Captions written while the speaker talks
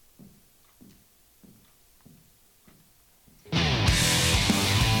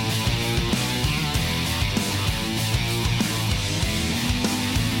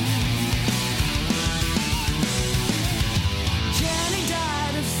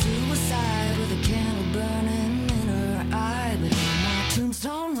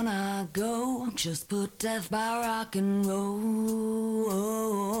Just put death by rock and roll.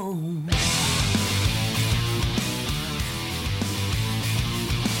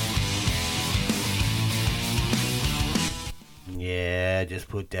 Yeah, just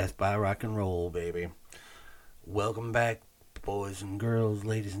put death by rock and roll, baby. Welcome back, boys and girls,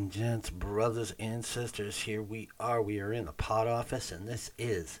 ladies and gents, brothers and sisters. Here we are. We are in the pod office, and this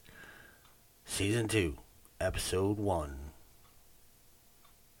is Season 2, Episode 1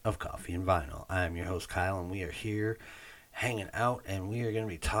 of Coffee and Vinyl. I am your host, Kyle, and we are here hanging out, and we are going to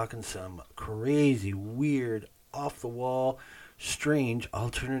be talking some crazy, weird, off-the-wall, strange,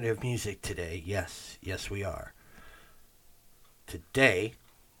 alternative music today. Yes, we are. Today,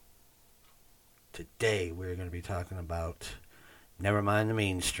 we're going to be talking about Never Mind the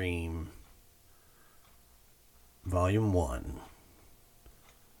Mainstream, Volume 1,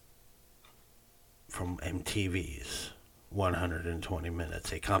 from MTV's 120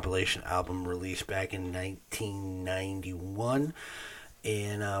 Minutes, a compilation album released back in 1991,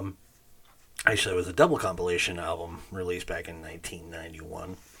 and actually it was a double compilation album released back in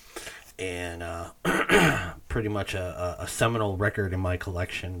 1991, and pretty much a seminal record in my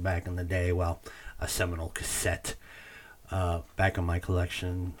collection back in the day. Well, a seminal cassette back in my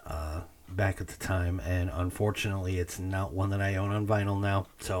collection back at the time, and unfortunately it's not one that I own on vinyl now,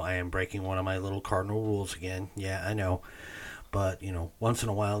 so I am breaking one of my little cardinal rules again. Yeah, I know, but once in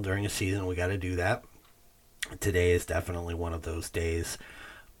a while during a season we got to do that. Today is definitely one of those days.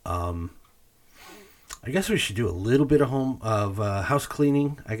 I guess we should do a little bit of house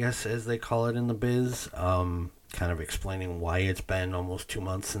cleaning, I guess, as they call it in the biz. Kind of explaining why it's been almost 2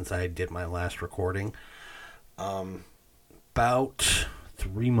 months since I did my last recording. About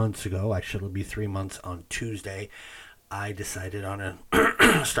 3 months ago, actually it'll be 3 months on Tuesday, I decided on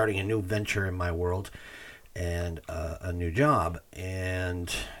starting a new venture in my world and a new job.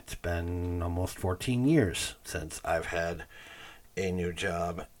 And it's been almost 14 years since I've had a new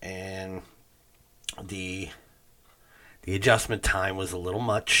job, and the adjustment time was a little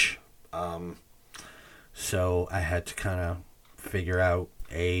much, so I had to kind of figure out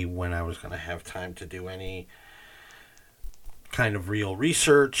when I was going to have time to do any kind of real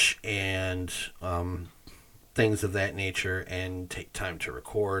research and things of that nature, and take time to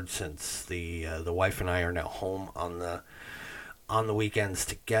record, since the wife and I are now home on the weekends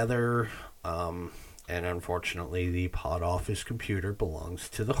together. And unfortunately the pod office computer belongs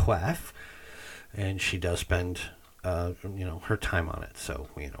to the wife, and she does spend, her time on it. So,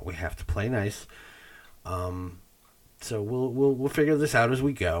 we have to play nice. So we'll figure this out as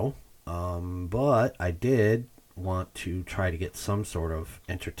we go. But I did want to try to get some sort of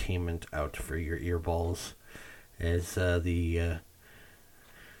entertainment out for your earballs, as the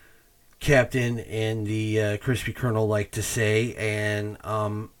captain and the crispy colonel like to say. And,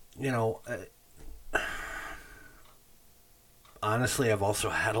 honestly, I've also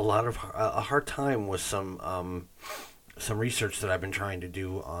had a hard time with some research that I've been trying to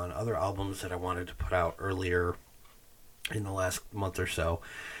do on other albums that I wanted to put out earlier in the last month or so,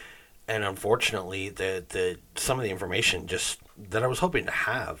 and unfortunately, some of the information just that I was hoping to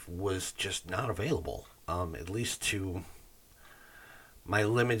have was just not available. At least to my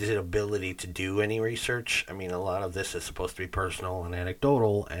limited ability to do any research. I mean, a lot of this is supposed to be personal and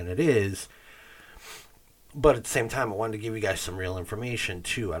anecdotal, and it is. But at the same time, I wanted to give you guys some real information,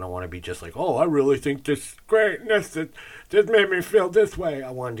 too. I don't want to be just like, oh, I really think this is great, and this made me feel this way.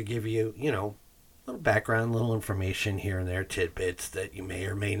 I wanted to give you, a little background, little information here and there, tidbits that you may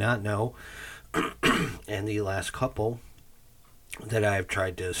or may not know. And the last couple that I've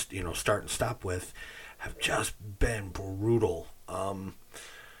tried to, start and stop with have just been brutal.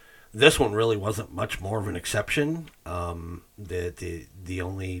 This one really wasn't much more of an exception. The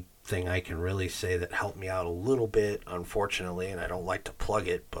only thing I can really say that helped me out a little bit, unfortunately, and I don't like to plug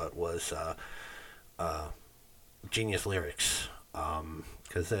it, but was Genius Lyrics,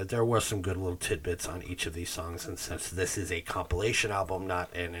 because there was some good little tidbits on each of these songs, and since this is a compilation album,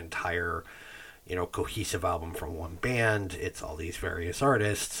 not an entire cohesive album from one band, it's all these various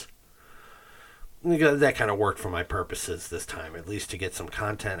artists. That kind of worked for my purposes this time, at least to get some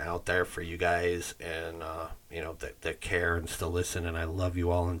content out there for you guys, and that care and still listen, and I love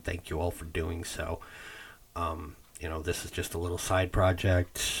you all and thank you all for doing so. This is just a little side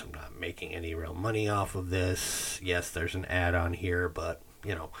project. I'm not making any real money off of this. Yes, there's an ad on here, but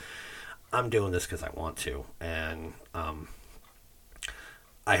I'm doing this because I want to, and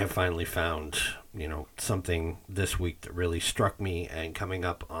I have finally found, something this week that really struck me, and coming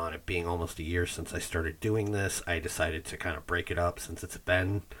up on it being almost a year since I started doing this, I decided to kind of break it up since it's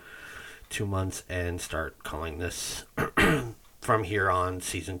been 2 months and start calling this from here on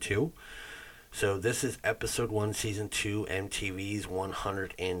Season 2. So this is episode 1, season 2, MTV's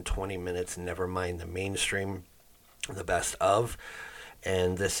 120 Minutes, Never Mind the Mainstream, the best of.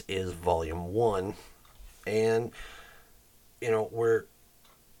 And this is volume 1. And,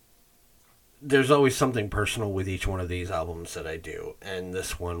 there's always something personal with each one of these albums that I do. And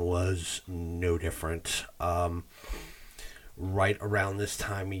this one was no different. Right around this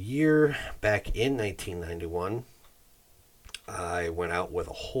time of year, back in 1991, I went out with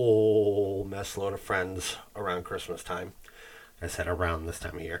a whole mess load of friends around Christmas time. I said around this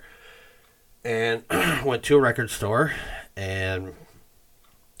time of year. And went to a record store, and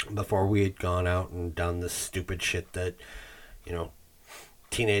before we had gone out and done this stupid shit that,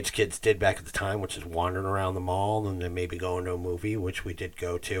 teenage kids did back at the time, which is wandering around the mall and then maybe going to a movie, which we did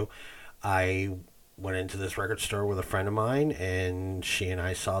go to, I went into this record store with a friend of mine, and she and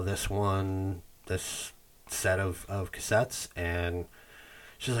I saw this set of cassettes, and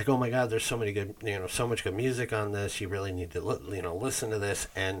she's like, "Oh my God, there's so much good music on this. You really need to listen to this."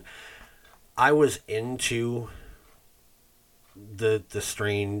 And I was into the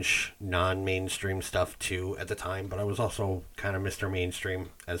strange non-mainstream stuff too at the time, but I was also kind of Mr. Mainstream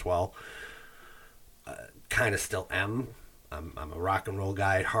as well. Kind of still am. I'm a rock and roll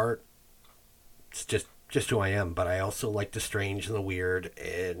guy at heart. It's just who I am, but I also like the strange and the weird,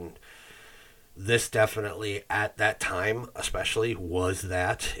 and this definitely at that time especially was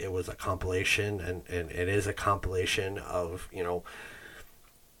that. It was a compilation, and it is a compilation of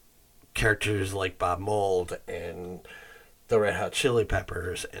characters like Bob Mould and the Red Hot Chili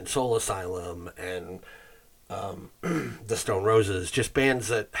Peppers and Soul Asylum and the Stone Roses, just bands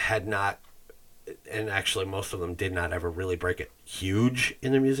that had not, and actually most of them did not ever really break it huge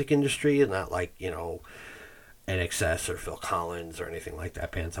in the music industry, and not like, NXS or Phil Collins or anything like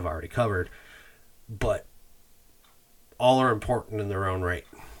that, bands I've already covered, but all are important in their own right.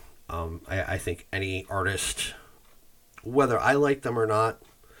 I think any artist, whether I like them or not,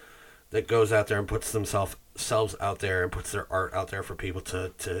 that goes out there and puts themselves out there and puts their art out there for people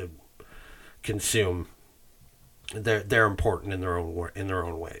to consume, they're important in their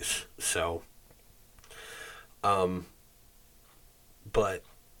own ways. So, but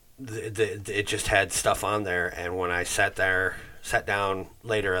it just had stuff on there, and when I sat down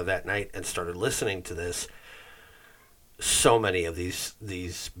later that night and started listening to this, so many of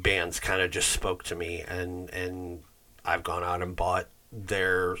these bands kind of just spoke to me, and I've gone out and bought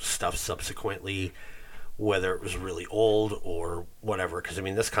their stuff subsequently, whether it was really old or whatever, because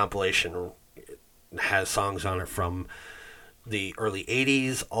this compilation has songs on it from the early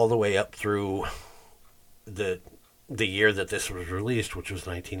 80s all the way up through the year that this was released, which was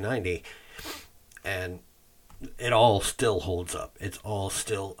 1990, and it all still holds up. It's all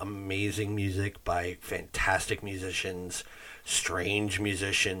still amazing music by fantastic musicians, strange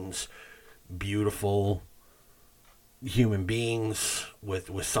musicians, beautiful human beings with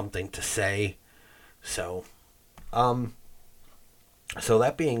something to say. So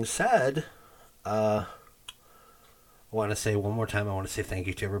that being said, I want to say one more time, I want to say thank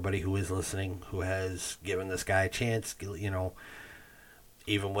you to everybody who is listening, who has given this guy a chance,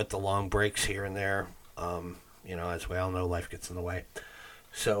 even with the long breaks here and there. As we all know, life gets in the way.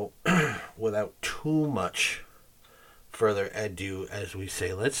 So without too much further ado, as we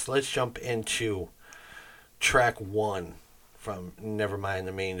say, let's jump into track 1 from Nevermind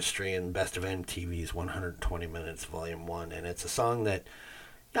the Mainstream, Best of MTV's 120 Minutes, Volume 1. And it's a song that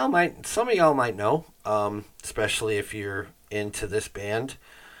some of y'all might know, especially if you're into this band.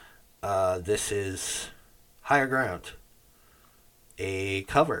 This is Higher Ground, a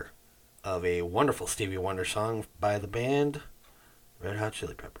cover of a wonderful Stevie Wonder song by the band Red Hot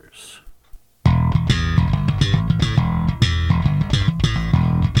Chili Peppers.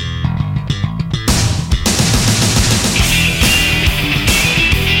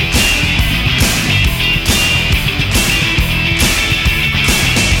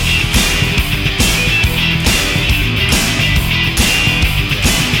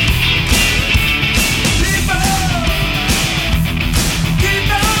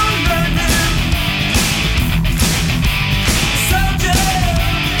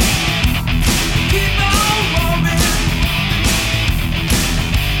 Keep on moving.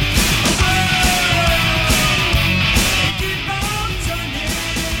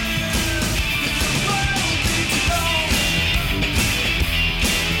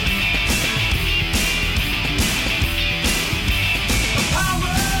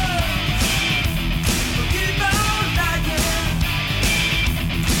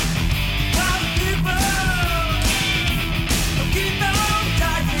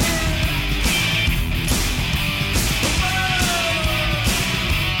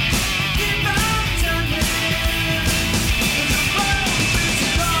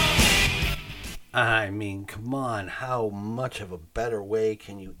 come on, how much of a better way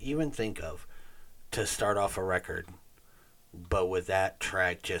can you even think of to start off a record, but with that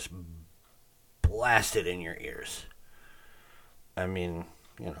track just blasted in your ears? I mean,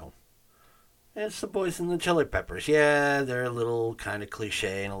 it's the Boys and the Chili Peppers. Yeah, they're a little kind of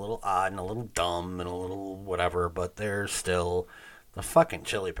cliche and a little odd and a little dumb and a little whatever, but they're still the fucking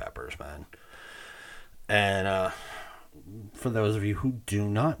Chili Peppers, man. And for those of you who do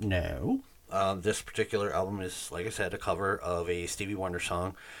not know, this particular album is, like I said, a cover of a Stevie Wonder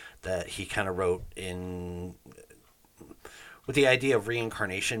song that he kind of wrote in with the idea of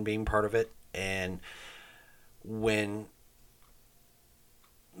reincarnation being part of it. And when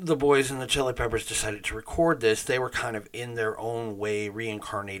the Boys and the Chili Peppers decided to record this, they were kind of in their own way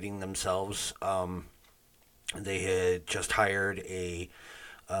reincarnating themselves. They had just hired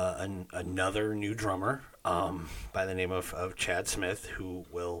another new drummer by the name of Chad Smith, who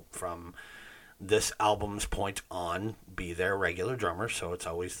will, from this album's point on, be their regular drummer. So it's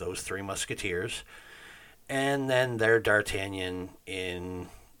always those three musketeers. And then their D'Artagnan in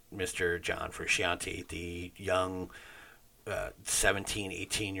Mr. John Frusciante, the young 17,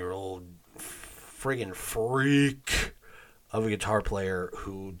 18-year-old friggin' freak of a guitar player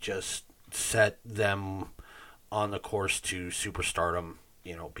who just set them on the course to superstardom,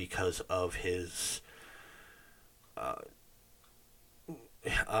 because of his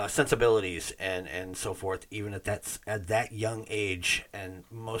sensibilities and so forth, even at that young age. And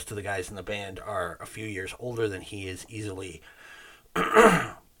most of the guys in the band are a few years older than he is easily.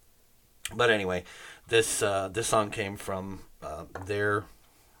 But anyway, this song came from their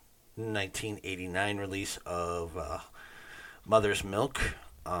 1989 release of Mother's Milk.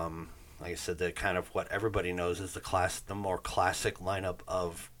 Like I said, the kind of what everybody knows is the more classic lineup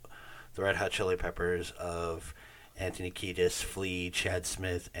of the Red Hot Chili Peppers, of Anthony Kiedis, Flea, Chad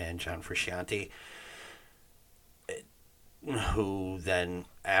Smith, and John Frusciante, who then,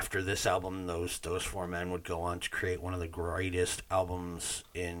 after this album, those four men would go on to create one of the greatest albums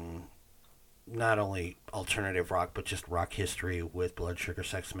in not only alternative rock, but just rock history, with Blood Sugar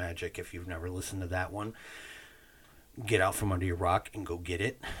Sex Magik. If you've never listened to that one, get out from under your rock and go get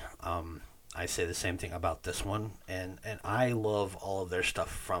it. I say the same thing about this one, and I love all of their stuff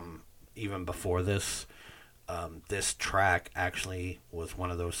from even before this. This track actually was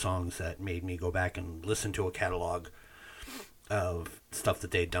one of those songs that made me go back and listen to a catalog of stuff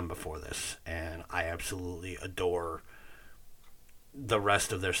that they'd done before this, and I absolutely adore the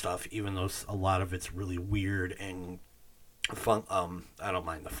rest of their stuff, even though a lot of it's really weird and funk. I don't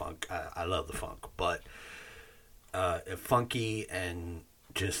mind the funk. I love the funk, but funky and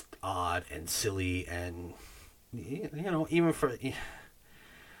just odd and silly, and even for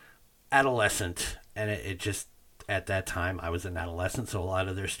adolescent. And it just, at that time, I was an adolescent, so a lot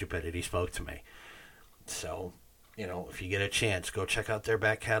of their stupidity spoke to me. So, if you get a chance, go check out their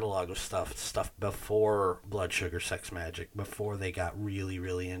back catalog of stuff before Blood Sugar Sex Magik, before they got really,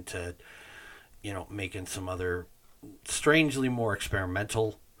 really into, making some other strangely more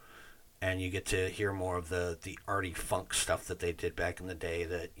experimental, and you get to hear more of the arty funk stuff that they did back in the day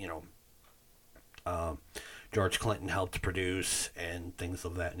that, George Clinton helped produce, and things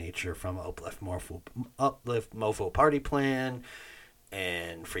of that nature, from Uplift Mofo Party Plan,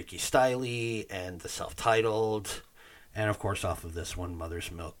 and Freaky Styley, and the self-titled, and of course off of this one,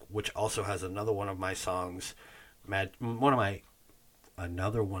 Mother's Milk, which also has another one of my songs, another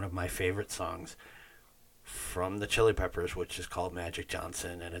one of my favorite songs from the Chili Peppers, which is called Magic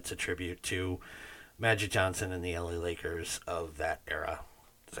Johnson, and it's a tribute to Magic Johnson and the LA Lakers of that era.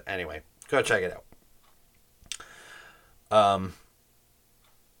 So anyway, go check it out.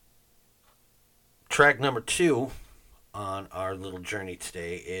 Track number 2 on our little journey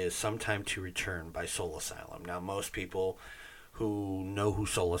today is Sometime to Return by Soul Asylum. Now, most people who know who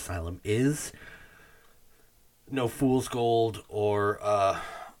Soul Asylum is know Fool's Gold or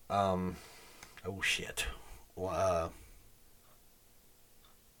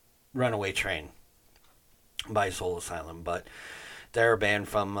Runaway Train by Soul Asylum, but they're a band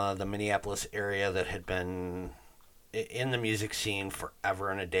from the Minneapolis area that had been in the music scene forever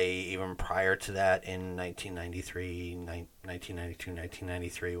and a day, even prior to that in 1993,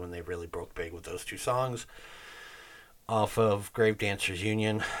 when they really broke big with those two songs off of Grave Dancers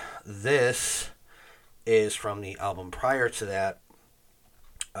Union. This is from the album prior to that,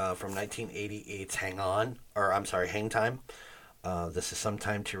 from 1988's Hang Time. This is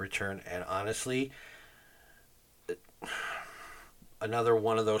Sometime to Return, and honestly, another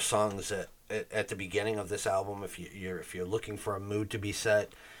one of those songs that at the beginning of this album, if you're looking for a mood to be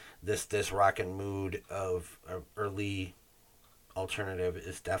set, this rockin' mood of early alternative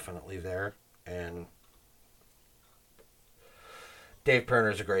is definitely there. And Dave Pirner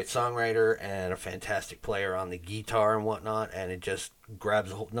is a great songwriter and a fantastic player on the guitar and whatnot, and it just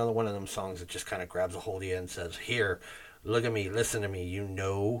grabs another one of them songs that just kind of grabs a hold of you and says, here, look at me, listen to me, you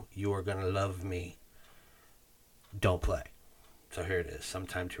know you are going to love me. Don't play. So here it is,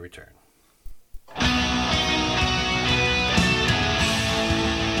 Sometime to Return.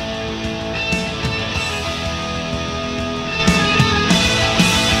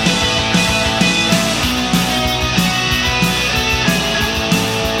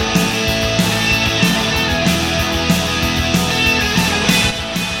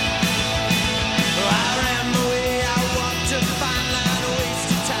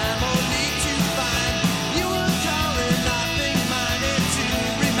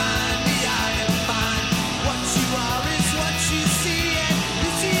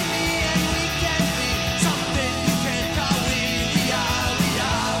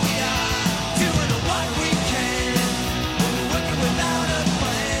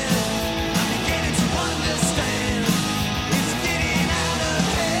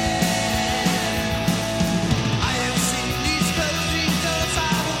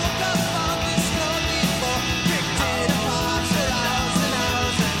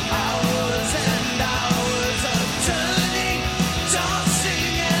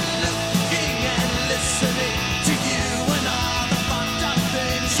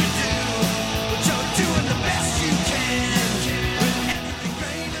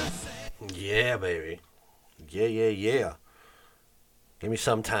 Yeah, baby. Yeah. Give me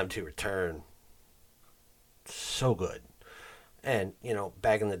Sometime to Return. So good. And,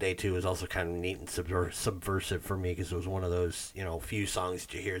 back in the day, too, it was also kind of neat and subversive for me because it was one of those, few songs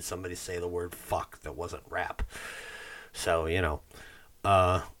that you hear somebody say the word fuck that wasn't rap. So, anyway,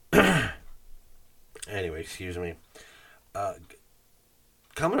 excuse me.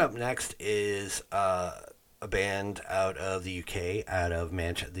 Coming up next is a band out of the UK, out of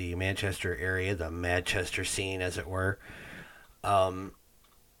the Manchester area, the Manchester scene, as it were. The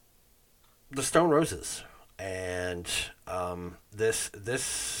Stone Roses. And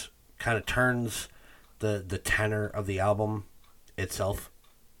this kind of turns the tenor of the album itself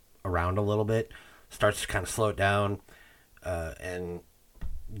around a little bit. Starts to kind of slow it down and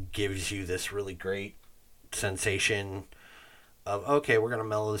gives you this really great sensation of, okay, we're going to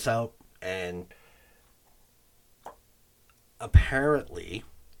mellow this out. And apparently,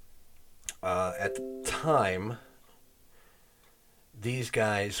 at the time, these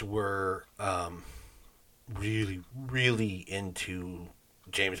guys were really, really into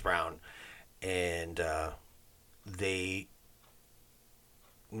James Brown, and they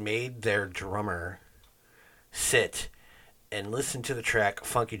made their drummer sit and listen to the track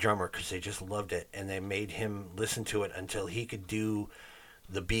Funky Drummer because they just loved it, and they made him listen to it until he could do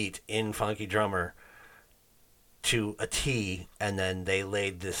the beat in Funky Drummer to a T, and then they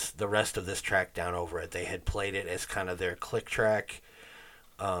laid the rest of this track down over it. They had played it as kind of their click track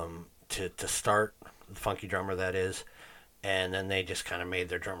to start Funky Drummer, that is, and then they just kind of made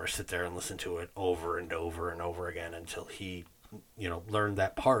their drummer sit there and listen to it over and over and over again until he, learned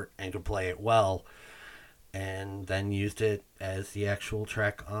that part and could play it well, and then used it as the actual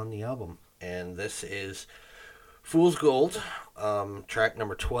track on the album. And this is Fool's Gold, track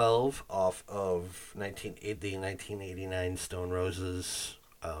number 12 off of the 1989 Stone Roses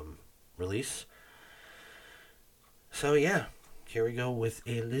release. So yeah, here we go with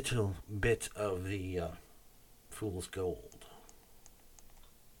a little bit of the Fool's Gold.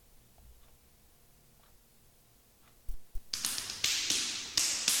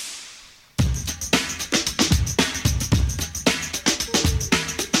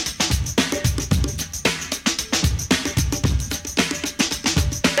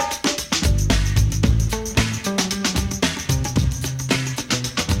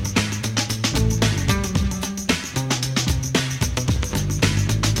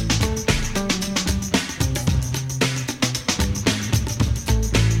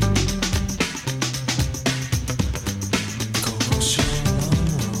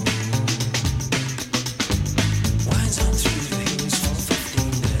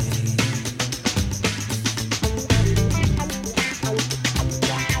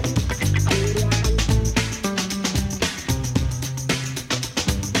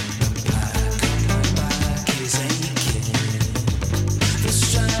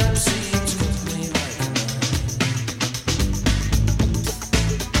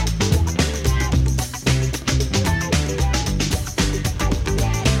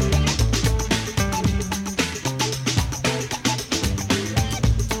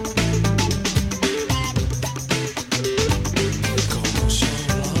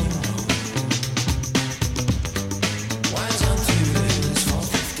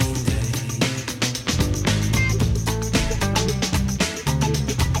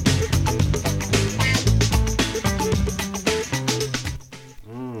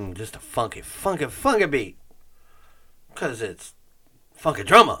 funky beat. Because it's funky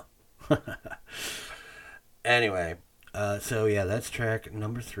drummer. Anyway, so yeah, that's track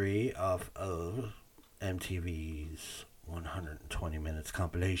number 3 off of MTV's 120 Minutes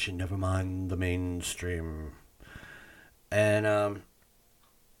compilation, never mind the mainstream. And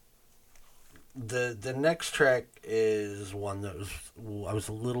the next track is one that I was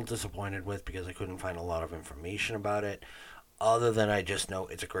a little disappointed with because I couldn't find a lot of information about it, other than I just know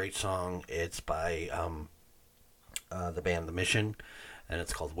it's a great song. It's by the band The Mission, and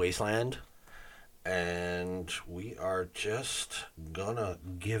it's called Wasteland. And we are just gonna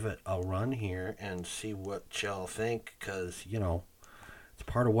give it a run here and see what y'all think, because, you know, it's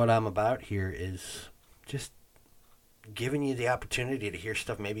part of what I'm about here is just giving you the opportunity to hear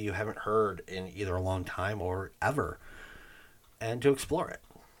stuff maybe you haven't heard in either a long time or ever, and to explore it.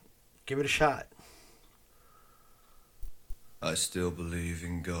 Give it a shot. I still believe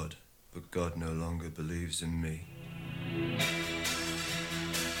in God, but God no longer believes in me.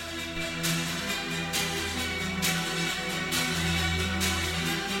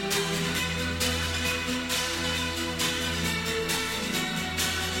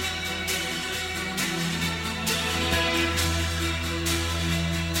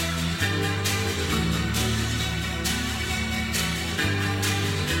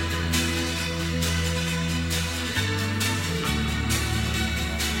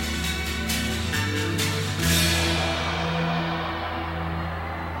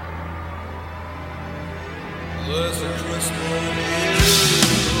 There's a crystal view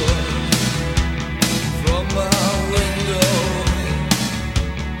from my window,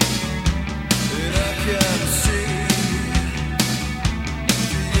 and I can see the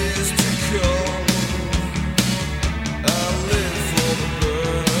years to come. I live for the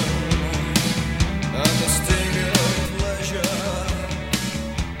burn and the sting of pleasure.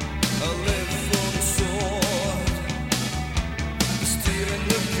 I live for the sword, the steel and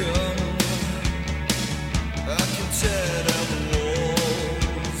the gun. I can tear down the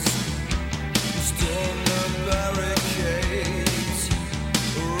walls, storm the barricades,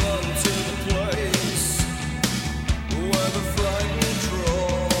 run to the place where the frightened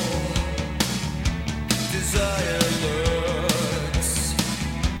crawl, desire lurks.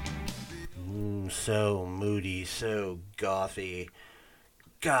 So moody, so gothy.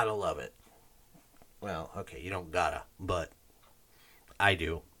 Gotta love it. Well, okay, you don't gotta, but I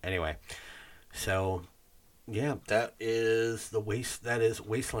do. Anyway, so yeah, that is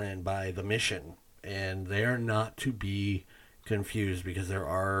Wasteland by The Mission, and they're not to be confused because there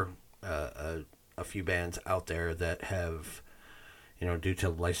are a few bands out there that have, you know, due to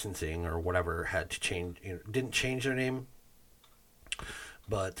licensing or whatever, had to change. Didn't change their name,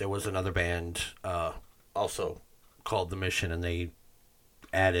 but there was another band also called The Mission, and they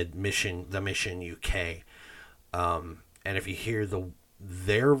added The Mission UK. And if you hear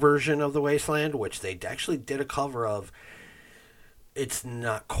their version of The Wasteland, which they actually did a cover of, it's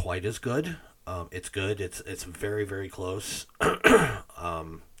not quite as good. It's good. It's very, very close.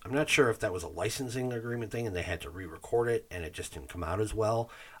 I'm not sure if that was a licensing agreement thing and they had to re-record it and it just didn't come out as well.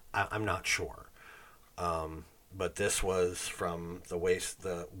 I'm not sure. But this was from the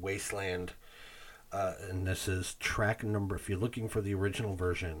Wasteland, and this is track number, if you're looking for the original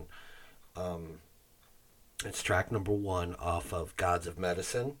version, it's track number 1 off of Gods of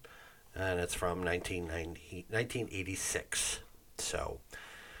Medicine, and it's from 1986. So,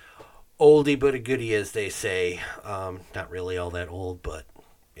 oldie but a goodie, as they say. Not really all that old, but,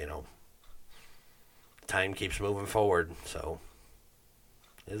 you know, time keeps moving forward, so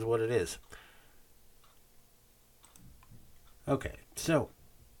it is what it is. Okay, so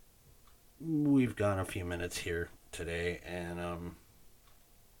we've gone a few minutes here today, and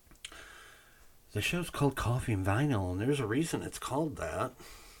the show's called Coffee and Vinyl, and there's a reason it's called that.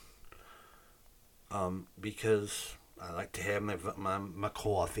 Because I like to have my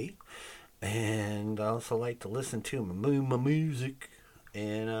coffee, and I also like to listen to my music.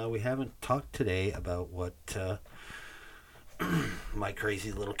 And we haven't talked today about what my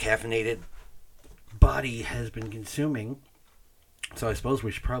crazy little caffeinated body has been consuming. So I suppose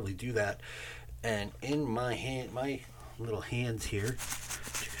we should probably do that. And in my little hands here,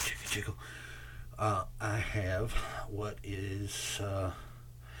 jiggle, I have what is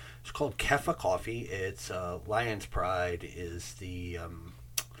it's called Keffa coffee. It's Lion's Pride is the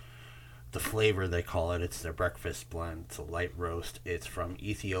flavor they call it. It's their breakfast blend. It's a light roast. It's from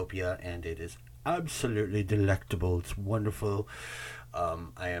Ethiopia, and it is absolutely delectable. It's wonderful.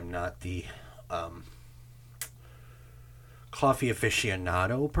 I am not the coffee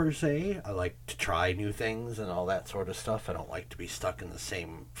aficionado per se. I like to try new things and all that sort of stuff. I don't like to be stuck in the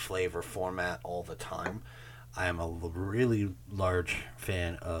same flavor format all the time. I am a really large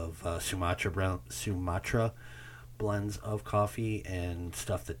fan of Sumatra blends of coffee and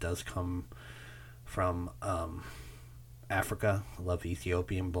stuff that does come from Africa. I love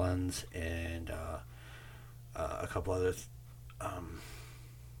Ethiopian blends and a couple other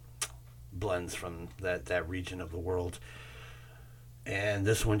blends from that region of the world. And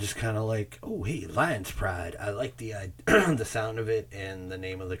this one just kind of like, oh, hey, Lion's Pride. I like the the sound of it, and the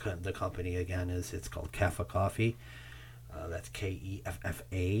name of the company again it's called Keffa Coffee. That's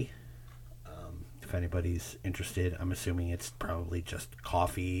Keffa. If anybody's interested, I'm assuming it's probably just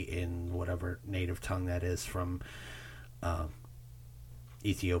coffee in whatever native tongue that is from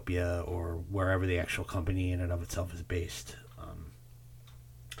Ethiopia or wherever the actual company in and of itself is based.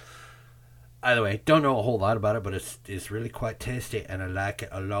 Either way, don't know a whole lot about it, but it's really quite tasty, and I like it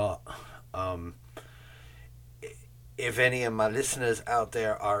a lot. If any of my listeners out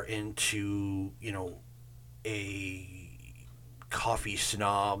there are into, a coffee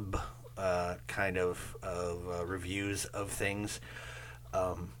snob kind of reviews of things,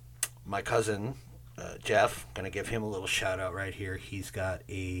 my cousin Jeff, gonna give him a little shout out right here. He's got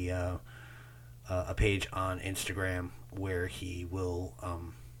a page on Instagram where he will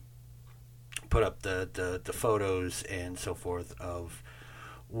put up the photos and so forth of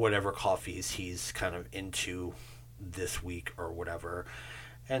whatever coffees he's kind of into this week or whatever.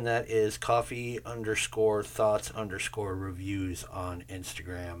 And that is coffee_thoughts_reviews on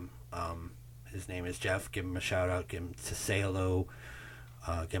Instagram. His name is Jeff. Give him a shout out. Give him to say hello.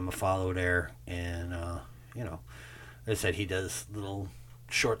 Give him a follow there. And, as I said, he does little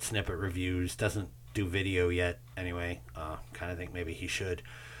short snippet reviews. Doesn't do video yet anyway. Kind of think maybe he should,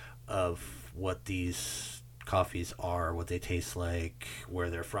 of what these coffees are, what they taste like, where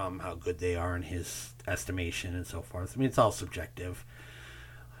they're from, how good they are in his estimation, and so forth. I mean, it's all subjective.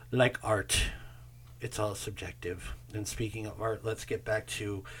 Like art, it's all subjective. And speaking of art, let's get back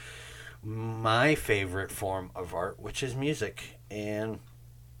to my favorite form of art, which is music. And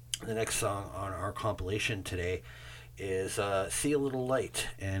the next song on our compilation today is See a Little Light,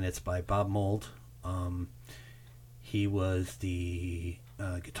 and it's by Bob Mould. He was the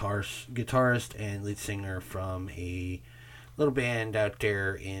guitarist and lead singer from a little band out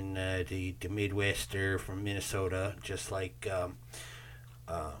there in the Midwest there from Minnesota, just like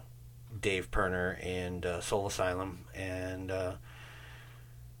Dave Pirner and Soul Asylum. And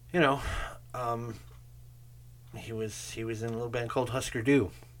he was in a little band called Husker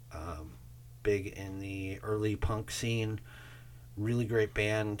Du, big in the early punk scene. Really great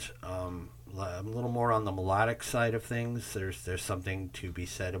band. A little more on the melodic side of things. There's something to be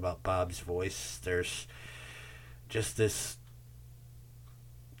said about Bob's voice. There's just this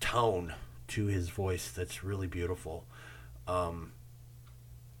tone to his voice that's really beautiful.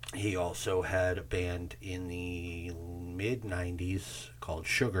 He also had a band in the mid-90s called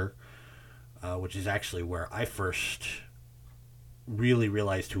Sugar, which is actually where I first really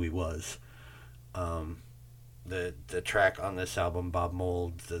realized who he was. The track on this album, Bob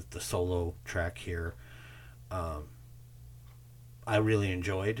Mould, the solo track here, I really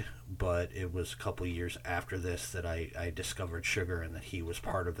enjoyed, but it was a couple years after this that I discovered Sugar and that he was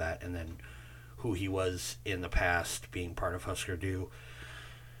part of that, and then who he was in the past being part of Husker Du.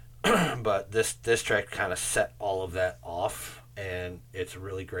 But this track kind of set all of that off, and it's a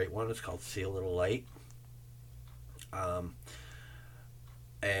really great one. It's called See a Little Light.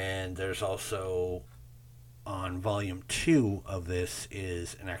 And there's also, on volume 2 of this,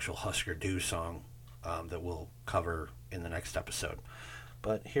 is an actual Husker Du song that we'll cover in the next episode.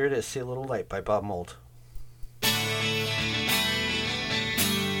 But here it is, See a Little Light by Bob Mould.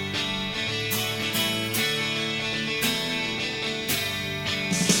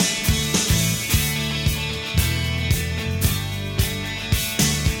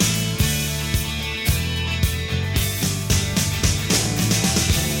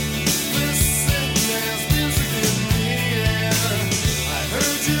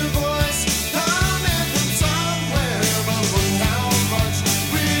 Somewhere, but look how much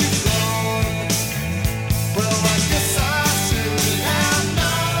we've grown.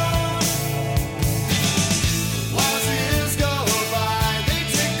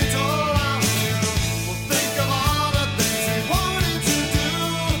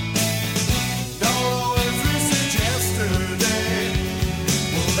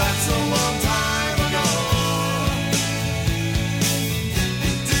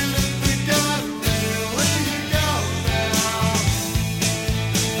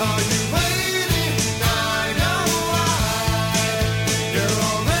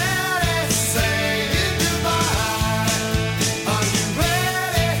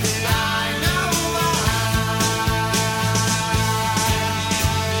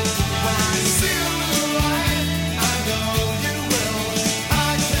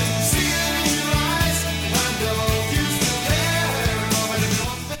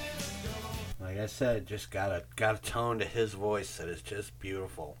 said, just got a tone to his voice that is just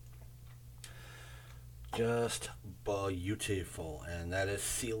beautiful. Just beautiful. And that is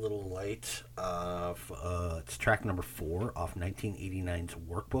See a Little Light. It's track number 4 off 1989's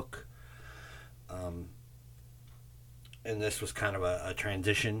Workbook. And this was kind of a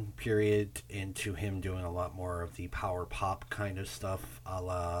transition period into him doing a lot more of the power pop kind of stuff, a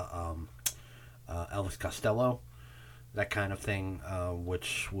la Elvis Costello, that kind of thing,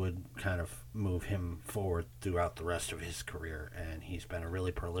 which would kind of move him forward throughout the rest of his career. And he's been a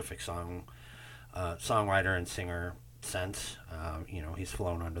really prolific songwriter and singer since. He's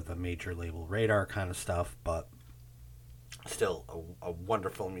flown under the major label radar kind of stuff, but still a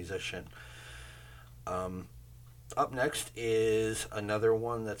wonderful musician. Up next is another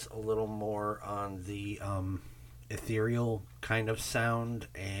one that's a little more on the ethereal kind of sound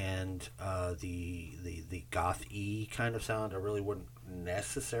and the goth-y kind of sound. I really wouldn't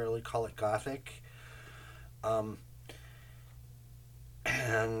necessarily call it gothic. And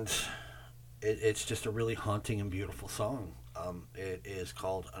it's just a really haunting and beautiful song. It is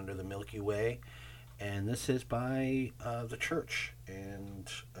called Under the Milky Way, and this is by The Church. And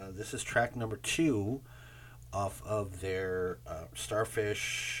this is track number 2 off of their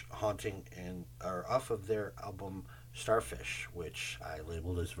Starfish Haunting, or off of their album Starfish, which I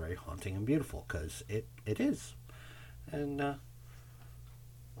labeled as very haunting and beautiful, because it is. And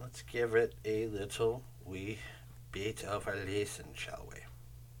let's give it a little wee bit of a listen, shall we?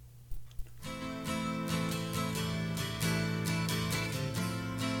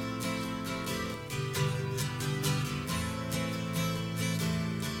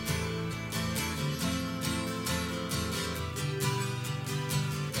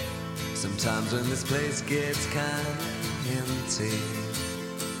 Sometimes when this place gets kind of empty,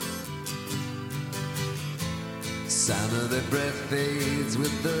 sound of their breath fades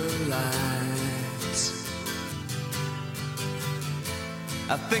with the light.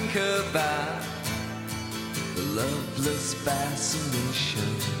 I think about the loveless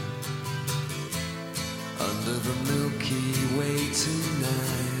fascination under the Milky Way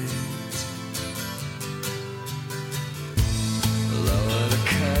tonight. Lower the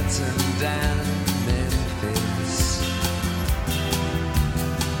curtain down Memphis.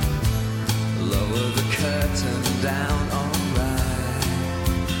 Lower the curtain down, alright.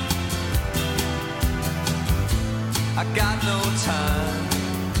 I got no time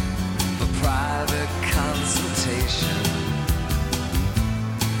for private consultation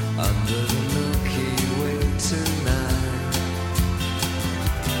under the Milky Way tonight.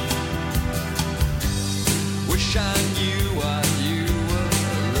 Wish I knew what you were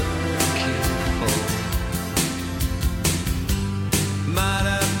looking for. Might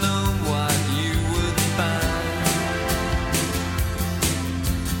have known what you would find.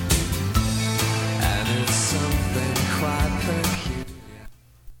 And it's something quite peculiar.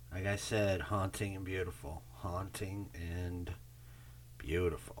 Like I said, haunting and beautiful. Haunting and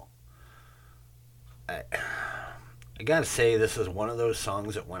beautiful. I gotta say, this is one of those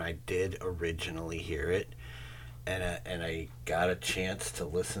songs that when I did originally hear it, and I got a chance to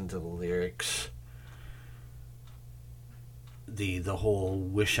listen to the lyrics, the whole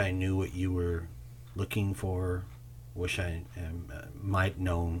 "wish I knew what you were looking for," wish I might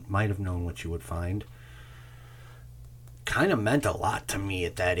have known what you would find, kind of meant a lot to me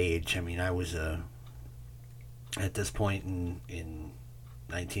at that age. I mean, I was at this point in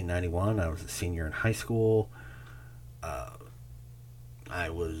 1991, I was a senior in high school. I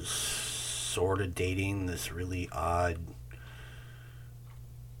was sort of dating this really odd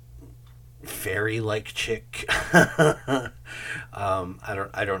fairy-like chick. I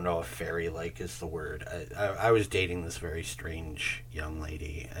don't know if fairy-like is the word. I was dating this very strange young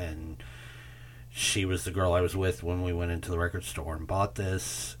lady, and she was the girl I was with when we went into the record store and bought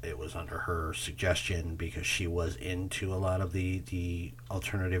this. It was under her suggestion because she was into a lot of the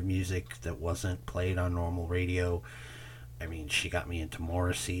alternative music that wasn't played on normal radio. I mean, she got me into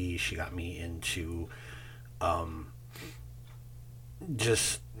Morrissey. She got me into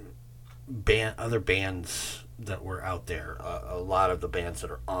just other bands that were out there. A lot of the bands that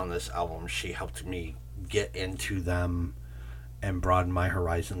are on this album, she helped me get into them and broaden my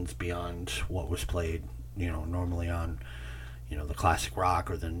horizons beyond what was played, normally on, the classic rock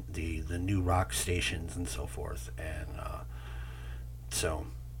or the new rock stations and so forth. And so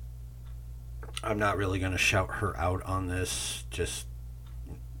I'm not really going to shout her out on this, just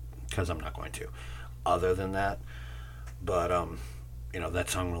because I'm not going to. Other than that, but that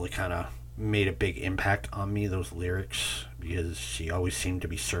song really kind of made a big impact on me, those lyrics, because she always seemed to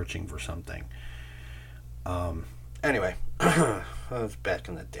be searching for something. Anyway, that was back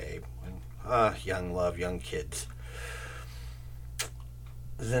in the day when young love, young kids.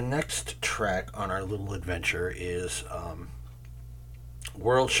 The next track on our little adventure is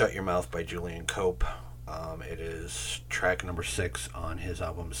World Shut Your Mouth by Julian Cope. It is track number 6 on his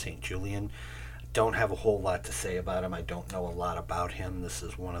album St. Julian. Don't have a whole lot to say about him. I don't know a lot about him. This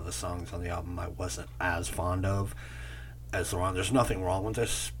is one of the songs on the album I wasn't as fond of as the one. There's nothing wrong with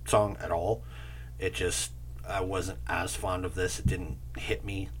this song at all. It just, I wasn't as fond of this. It didn't hit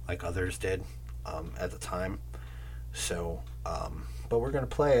me like others did at the time. So, but we're going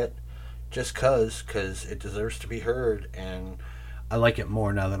to play it just because it deserves to be heard. And I like it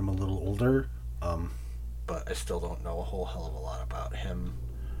more now that I'm a little older. But I still don't know a whole hell of a lot about him.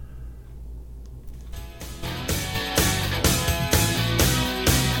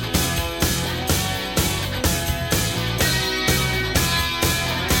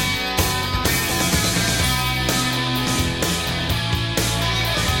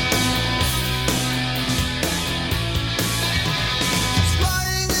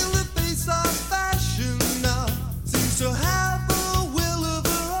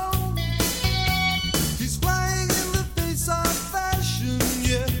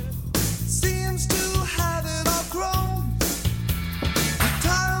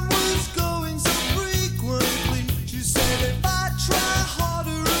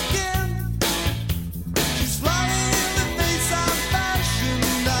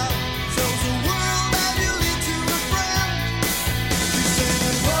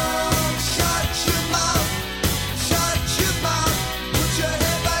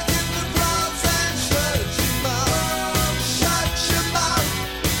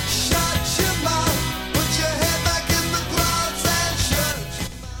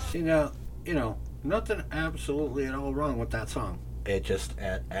 Now, nothing absolutely at all wrong with that song. It just,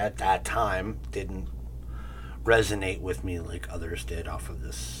 at that time, didn't resonate with me like others did off of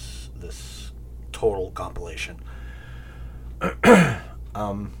this total compilation.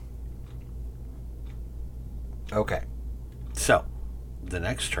 Okay. So, the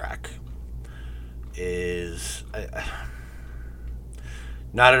next track is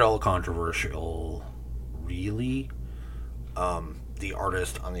not at all controversial, really. The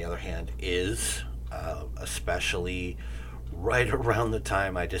artist, on the other hand, is, especially right around the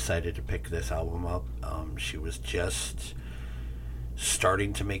time I decided to pick this album up. She was just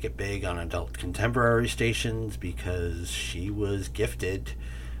starting to make it big on adult contemporary stations because she was gifted,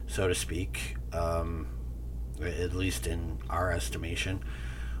 so to speak, at least in our estimation,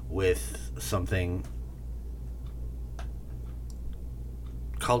 with something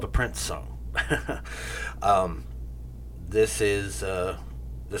called a Prince song. This is, the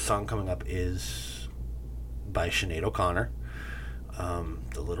song coming up is by Sinead O'Connor,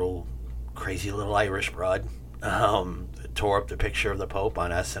 the crazy little Irish broad, tore up the picture of the Pope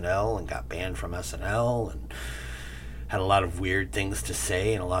on SNL and got banned from SNL and had a lot of weird things to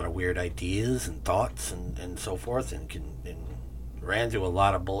say and a lot of weird ideas and thoughts and so forth, and ran through a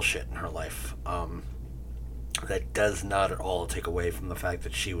lot of bullshit in her life. That does not at all take away from the fact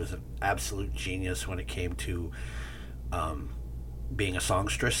that she was an absolute genius when it came to being a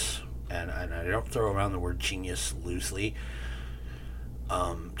songstress, and I don't throw around the word genius loosely.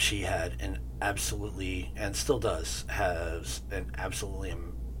 She had an absolutely, and still does, has an absolutely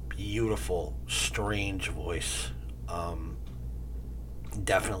beautiful, strange voice.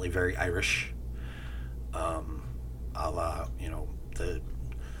 Definitely very Irish. A la, the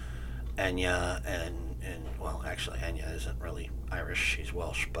Enya and well, actually Enya isn't really Irish, she's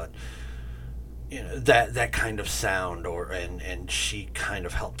Welsh, but that kind of sound, and she kind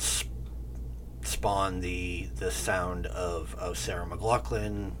of helped spawn the sound of Sarah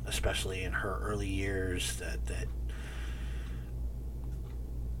McLachlan, especially in her early years, that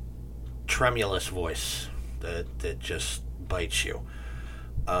tremulous voice that just bites you.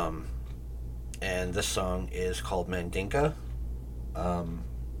 And this song is called Mandinka.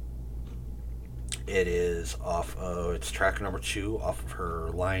 It is it's track number 2 off of her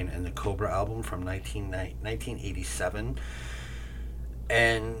Lion and the Cobra album from 1987.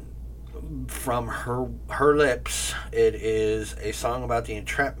 And from her lips, it is a song about the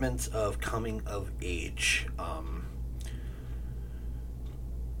entrapments of coming of age.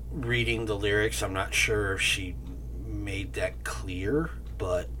 Reading the lyrics, I'm not sure if she made that clear,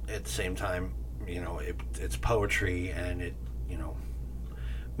 but at the same time, it's poetry, and it,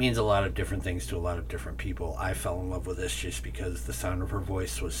 means a lot of different things to a lot of different people. I fell in love with this just because the sound of her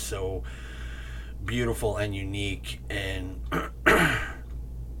voice was so beautiful and unique, and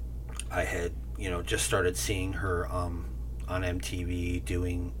I had, just started seeing her on MTV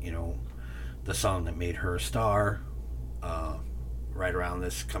doing, the song that made her a star,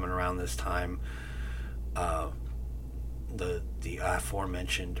 coming around this time, the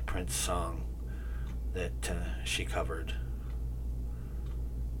aforementioned Prince song that she covered.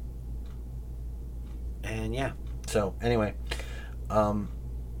 And yeah, so anyway,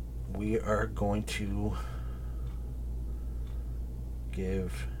 we are going to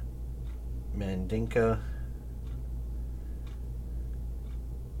give Mandinka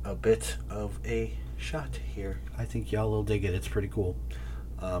a bit of a shot here. I think y'all will dig it. It's pretty cool,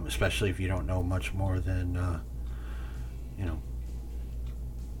 especially if you don't know much more than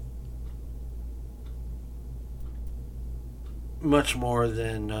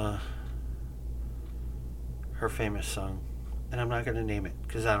her famous song, and I'm not going to name it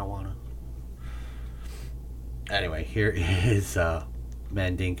because I don't want to. Anyway, here is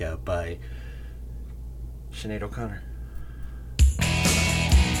Mandinka by Sinead O'Connor.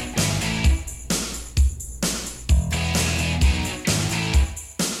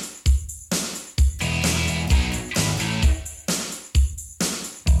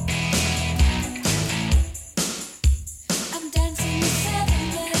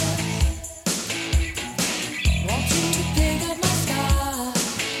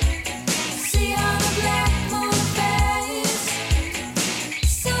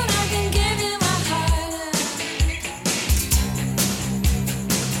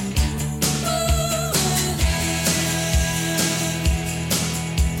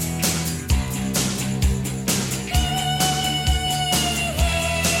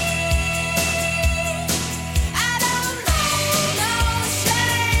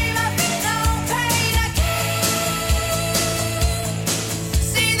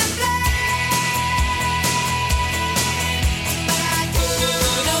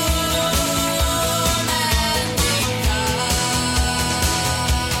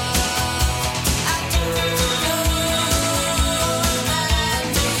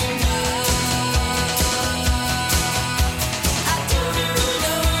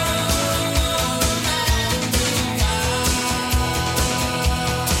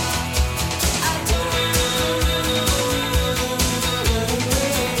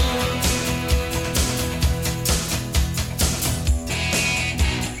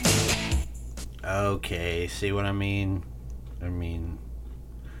 Okay, see what I mean? I mean,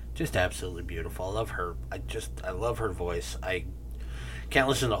 just absolutely beautiful. I love her. I love her voice. I can't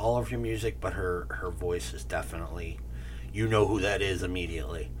listen to all of your music, but her voice is definitely, you know who that is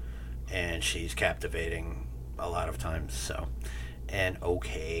immediately. And she's captivating a lot of times, so. And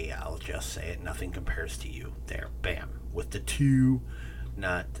okay, I'll just say it, nothing compares to you. There, bam. With the 2,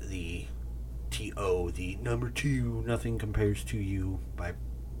 not the T-O, the number 2, nothing compares to you,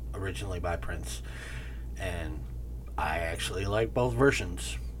 originally by Prince. And I actually like both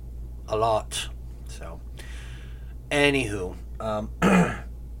versions a lot. So, anywho,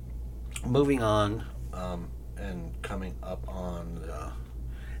 moving on, and coming up on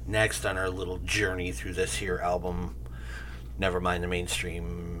next on our little journey through this here album, Nevermind the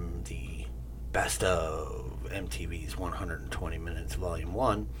Mainstream, the best of MTV's 120 Minutes Volume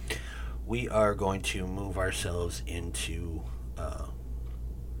 1, we are going to move ourselves into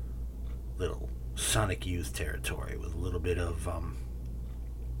little Sonic Youth territory with a little bit of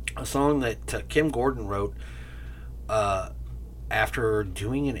a song that Kim Gordon wrote after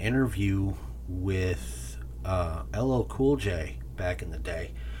doing an interview with LL Cool J back in the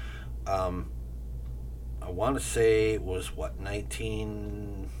day. I want to say it was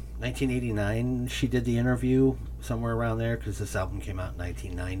 1989 she did the interview, somewhere around there, because this album came out in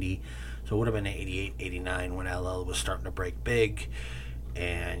 1990, so it would have been 88, 89 when LL was starting to break big,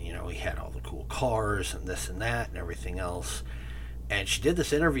 and he had all the cool cars and this and that and everything else. And she did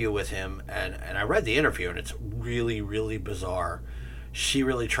this interview with him, and I read the interview, and it's really, really bizarre. She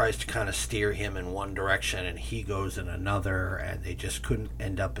really tries to kind of steer him in one direction, and he goes in another, and they just couldn't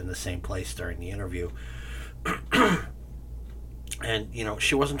end up in the same place during the interview. And,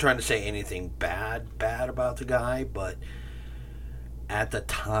 she wasn't trying to say anything bad about the guy, but at the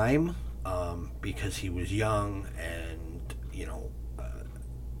time, because he was young and,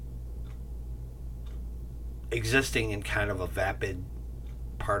 existing in kind of a vapid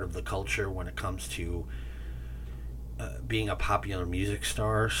part of the culture when it comes to being a popular music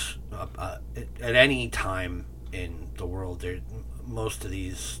star, at any time in the world, most of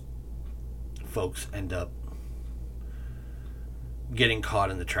these folks end up getting caught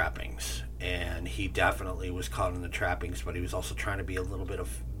in the trappings, and he definitely was caught in the trappings, but he was also trying to be a little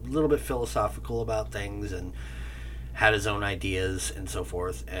bit philosophical about things and had his own ideas and so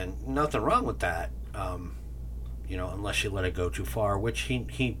forth, and nothing wrong with that, unless you let it go too far, which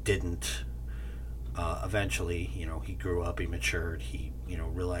he didn't. Eventually, he grew up, he matured, he,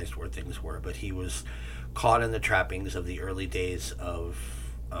 realized where things were, but he was caught in the trappings of the early days of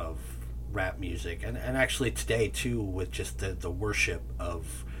rap music, and actually today too, with just the worship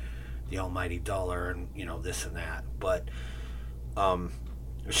of the almighty dollar and this and that. But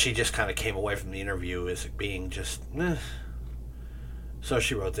she just kind of came away from the interview as it being just so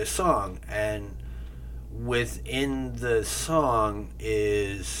she wrote this song, and within the song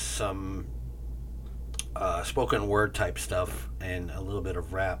is some spoken word type stuff and a little bit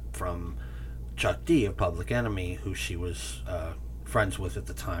of rap from Chuck D of Public Enemy, who she was friends with at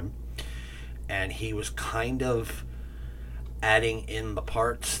the time, and he was kind of adding in the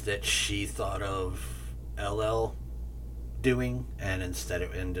parts that she thought of LL doing, and instead it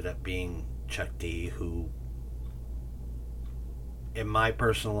ended up being Chuck D, who, in my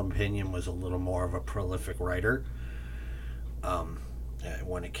personal opinion, was a little more of a prolific writer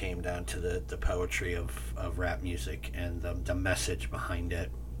when it came down to the poetry of rap music and the message behind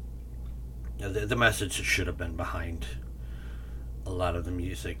it. The message that should have been behind a lot of the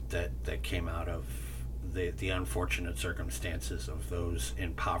music that came out of the unfortunate circumstances of those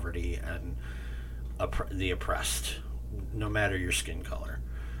in poverty and the oppressed, no matter your skin color.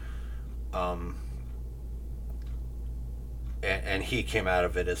 And he came out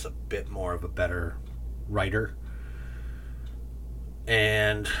of it as a bit more of a better writer.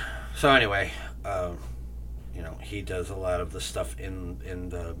 And so anyway, he does a lot of the stuff in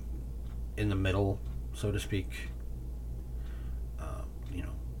the middle, so to speak.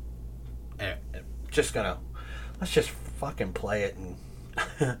 Let's just fucking play it and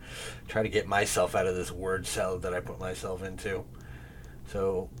try to get myself out of this word salad that I put myself into.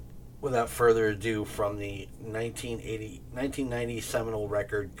 So, without further ado, from the 1990 seminal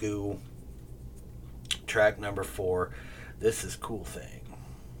record Goo, track number 4, this is Cool Thing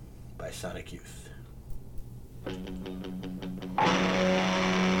by Sonic Youth.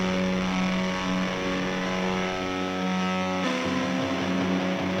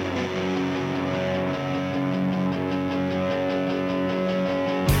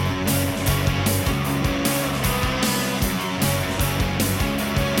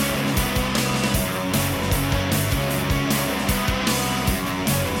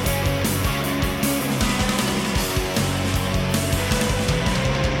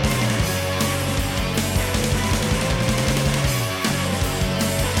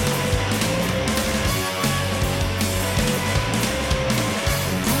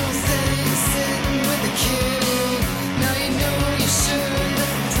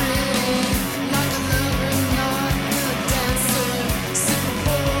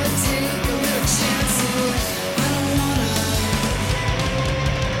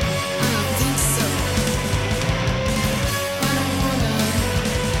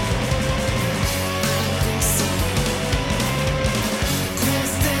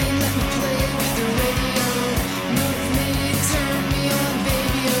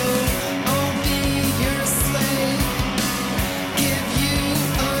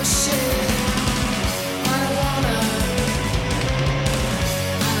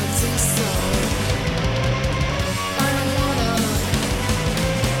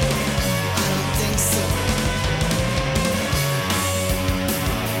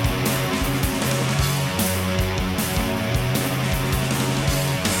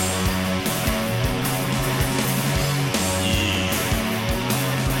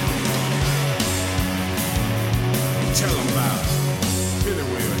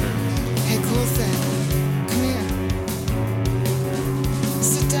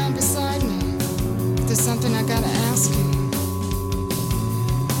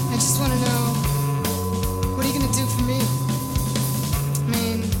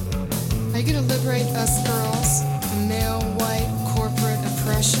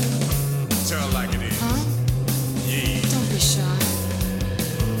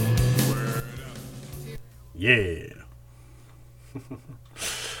 Yeah.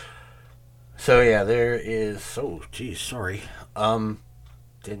 So yeah, there is. Oh, geez, sorry.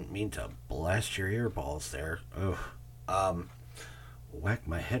 Didn't mean to blast your earballs there. Ugh. Whack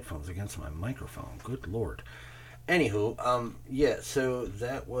my headphones against my microphone. Good lord. Anywho, yeah. So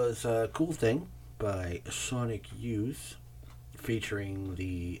that was a Cool Thing by Sonic Youth, featuring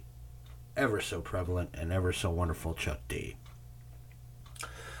the ever so prevalent and ever so wonderful Chuck D.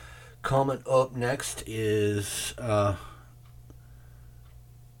 Coming up next is a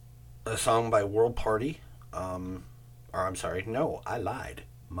song by World Party. Or I'm sorry, no, I lied.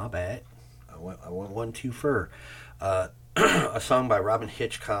 My bad. I went one too far. A song by Robin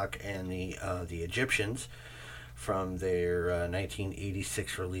Hitchcock and the Egyptians, from their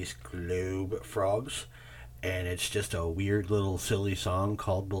 1986 release Globe Frogs. And it's just a weird little silly song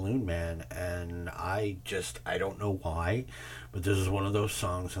called Balloon Man. And I don't know why, but this is one of those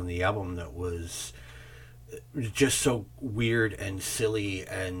songs on the album that was just so weird and silly,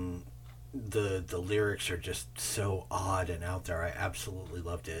 and the lyrics are just so odd and out there. I absolutely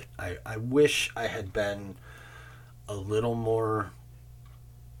loved it. I wish I had been a little more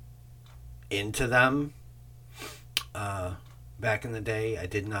into them back in the day. I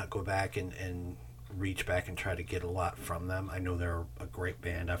did not go back and reach back and try to get a lot from them. I know they're a great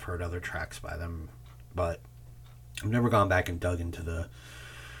band. I've heard other tracks by them, but I've never gone back and dug into the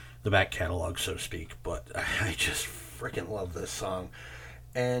back catalog, so to speak. But I just freaking love this song,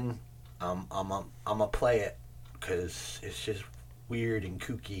 and I'm gonna play it because it's just weird and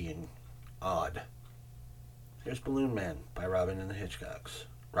kooky and odd. Here's Balloon Man by Robin and the Hitchcocks.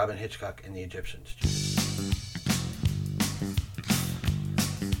 Robin Hitchcock and the Egyptians.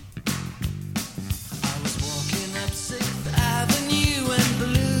 I was walking up 6th Avenue and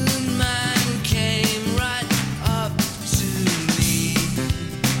Balloon Man came right up to me.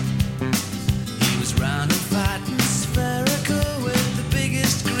 He was round and fat and spherical with the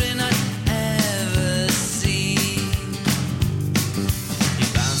biggest grin I'd ever seen. He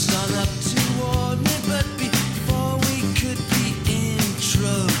bounced on up toward me, but before we could be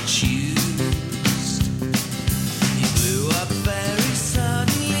introduced, he blew up very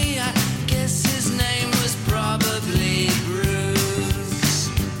suddenly. I guess his name was probably Bruce.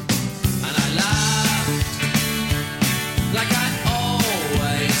 And I laughed like I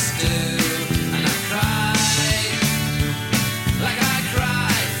always do, and I cried like I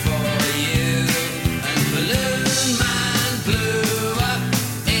cried for you. And Balloon Man blew up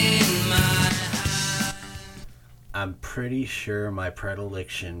in my house. I'm pretty sure my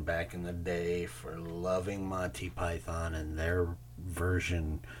predilection back in the day for loving Monty Python and their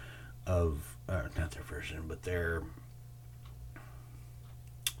version of, not their version, but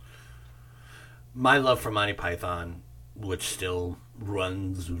my love for Monty Python, which still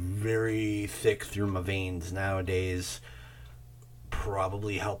runs very thick through my veins nowadays,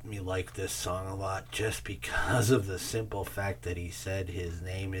 probably helped me like this song a lot just because of the simple fact that he said his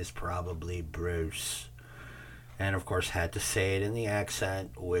name is probably Bruce. And of course had to say it in the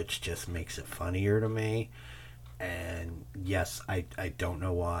accent, which just makes it funnier to me. And yes, I don't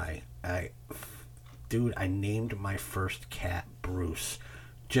know why. I named my first cat Bruce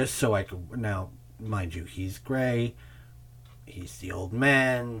just so I could. Now, mind you, he's gray. He's the old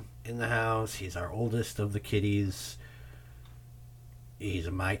man in the house. He's our oldest of the kitties. He's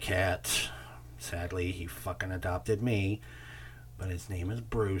my cat. Sadly, he fucking adopted me. But his name is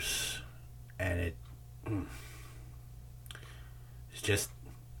Bruce. And it's just,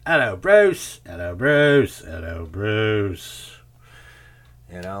 hello, Bruce. Hello, Bruce. Hello, Bruce.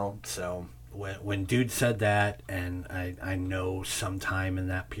 You know, so when dude said that, and I know sometime in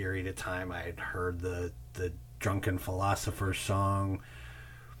that period of time I had heard the Drunken Philosopher song,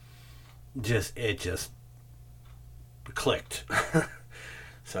 it just clicked.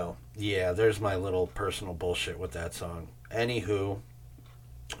 So, yeah, there's my little personal bullshit with that song. Anywho,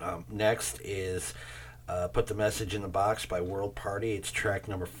 next is Put the Message in the Box by World Party. It's track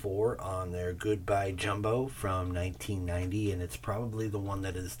number 4 on their Goodbye Jumbo from 1990, and it's probably the one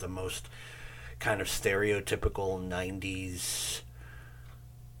that is the most kind of stereotypical 90s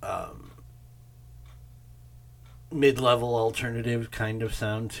mid-level alternative kind of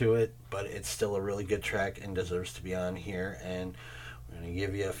sound to it, but it's still a really good track and deserves to be on here. And we're going to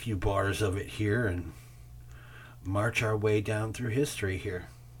give you a few bars of it here and march our way down through history here.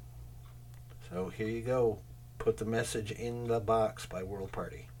 So here you go. Put the Message in the Box by World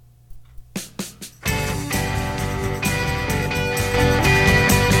Party.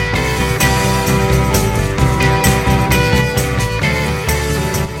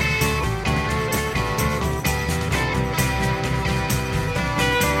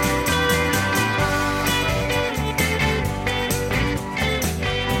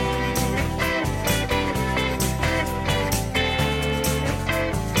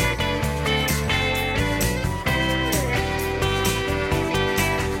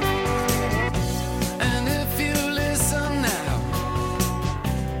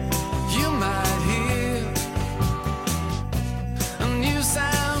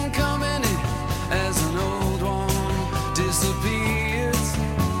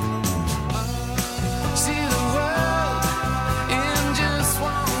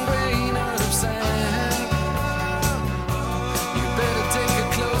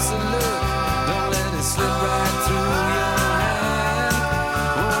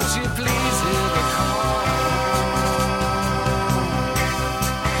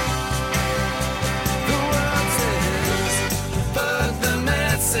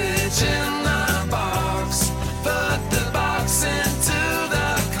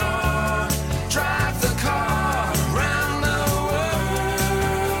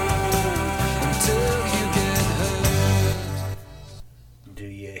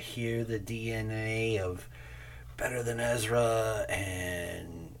 Better Than Ezra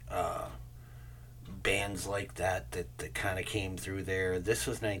and bands like that kind of came through there. This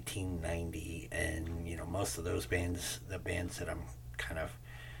was 1990, and most of those bands, the bands that I'm kind of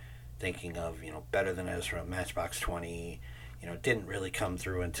thinking of, Better Than Ezra, Matchbox 20, didn't really come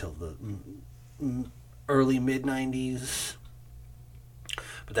through until the early mid 90s.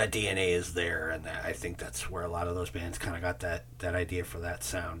 But that DNA is there, and I think that's where a lot of those bands kind of got that idea for that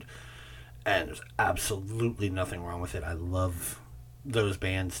sound. And there's absolutely nothing wrong with it. I love those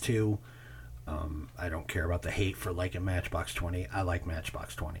bands too. I don't care about the hate for liking Matchbox 20. I like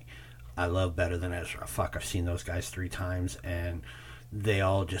Matchbox 20. I love Better Than Ezra. Fuck, I've seen those guys 3 times, and they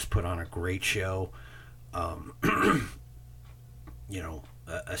all just put on a great show.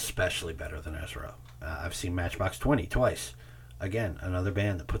 Especially Better Than Ezra. I've seen Matchbox 20 twice. Again, another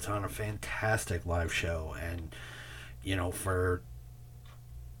band that puts on a fantastic live show, and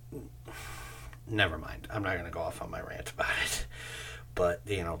never mind. I'm not going to go off on my rant about it. But,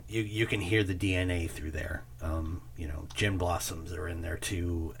 you can hear the DNA through there. Gin Blossoms are in there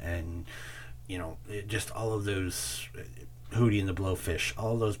too. And, just all of those, Hootie and the Blowfish,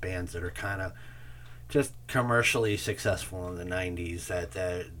 all those bands that are kind of just commercially successful in the 90s, that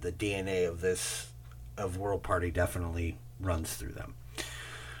the DNA of World Party definitely runs through them.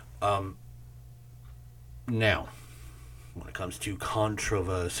 Now, when it comes to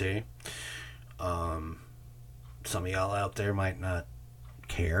controversy, some of y'all out there might not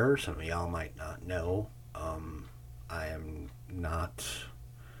care. Some of y'all might not know. I am not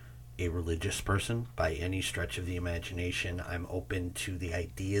a religious person by any stretch of the imagination. I'm open to the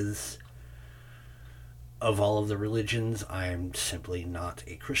ideas of all of the religions. I am simply not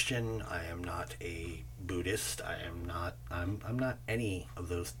a Christian. I am not a Buddhist. I'm not any of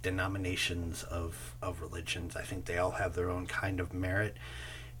those denominations of religions. I think they all have their own kind of merit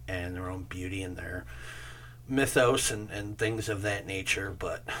and their own beauty and their mythos and things of that nature,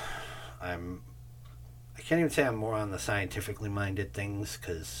 but I can't even say I'm more on the scientifically minded things,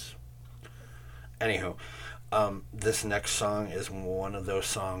 because anywho, this next song is one of those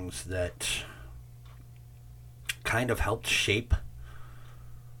songs that kind of helped shape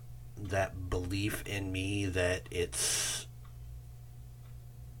that belief in me that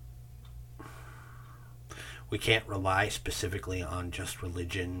we can't rely specifically on just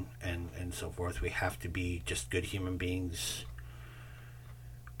religion and so forth. We have to be just good human beings,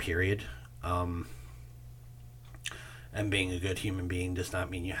 period. And being a good human being does not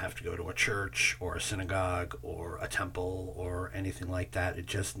mean you have to go to a church or a synagogue or a temple or anything like that. It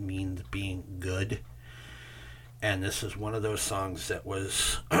just means being good. And this is one of those songs that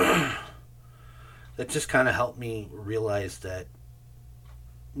was that just kind of helped me realize that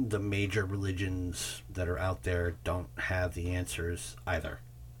the major religions that are out there don't have the answers either.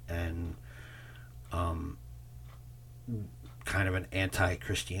 And kind of an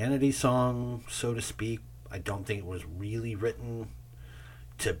anti-Christianity song, so to speak. I don't think it was really written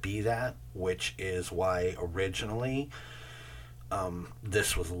to be that, which is why originally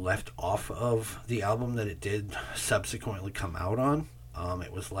this was left off of the album that it did subsequently come out on.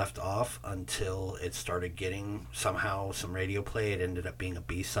 It was left off until it started getting somehow some radio play. It ended up being a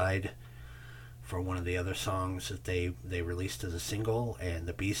B-side for one of the other songs that they released as a single, and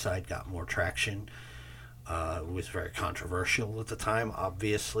the B-side got more traction. It was very controversial at the time,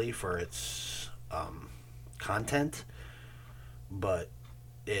 obviously, for its content, but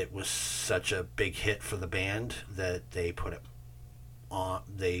it was such a big hit for the band that they put it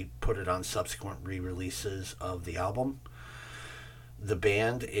on subsequent re-releases of the album. The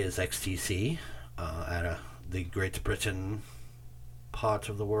band is XTC out of the Great Britain part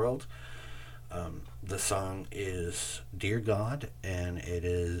of the world. The song is Dear God, and it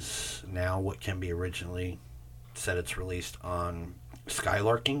is now what can be originally said it's released on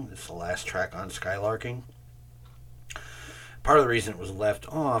Skylarking. It's the last track on Skylarking. Part of the reason it was left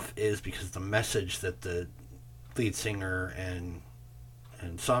off is because the message that the lead singer and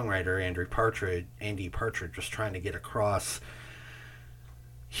songwriter Andy Partridge was trying to get across,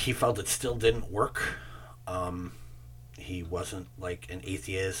 he felt it still didn't work. He wasn't like an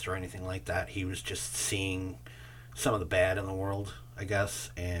atheist or anything like that. He was just seeing some of the bad in the world, I guess,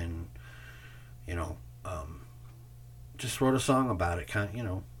 and just wrote a song about it, kind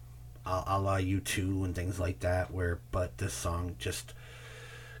of, a la U2 and things like that. But this song just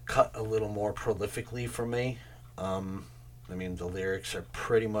cut a little more prolifically for me. The lyrics are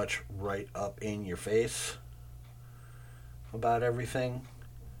pretty much right up in your face about everything,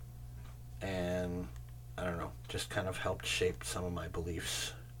 and I don't know, just kind of helped shape some of my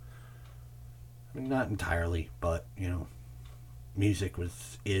beliefs. Not entirely, but music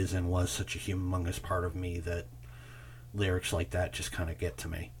is and was such a humongous part of me that lyrics like that just kind of get to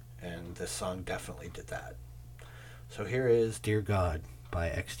me. And this song definitely did that. So here is Dear God by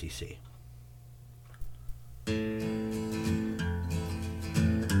XTC.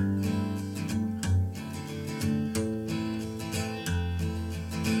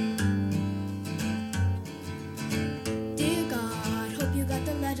 Dear God, hope you got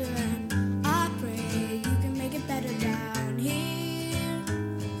the letter and I pray you can make it better down here.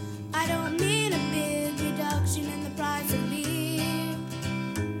 I don't mean a big reduction in the price of beer,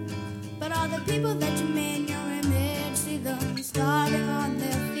 but all the people that you made in your image, see them starving on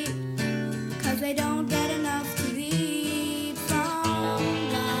their feet, 'cause they don't get enough to eat from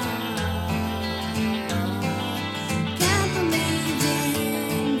God. Can't believe in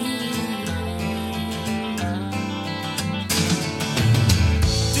you.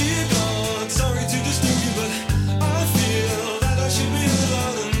 Dear God, sorry to disturb you, but I feel that I should be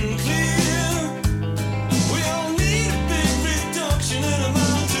loud and clear. We all need a big reduction in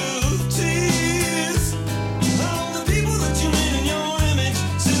amount of tears. All the people that you made in your image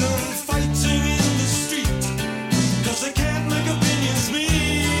sit them fighting in the street, 'cause they can't make opinions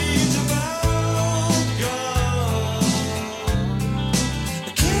meet about God. I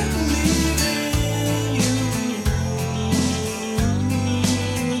can't believe in you.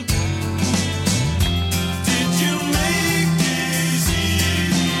 Did you make disease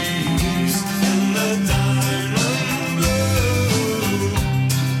and the diamond blue?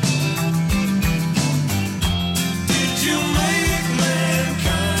 Did you make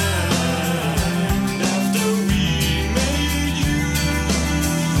mankind after we made you?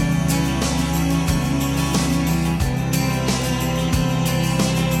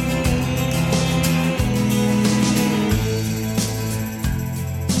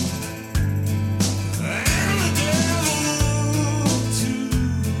 And the devil too.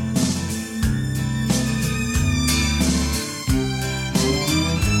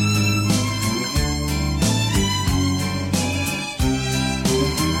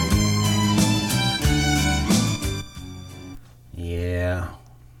 Yeah.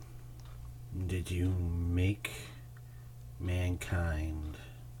 Did you make mankind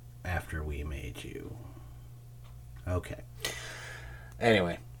after we made you? Okay.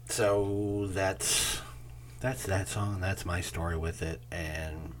 Anyway, so that's that song. That's my story with it.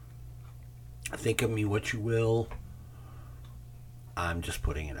 And think of me what you will. I'm just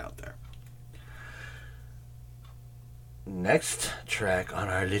putting it out there. Next track on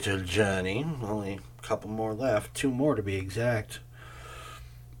our little journey, only a couple more left, 2 more to be exact.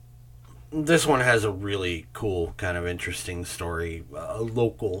 This one has a really cool, kind of interesting story, a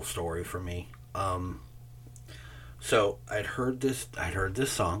local story for me. So I'd heard this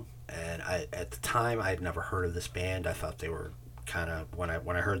song, and at the time I'd never heard of this band. I thought they were kind of, when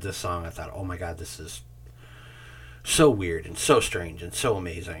I heard this song, I thought, oh my God, this is so weird and so strange and so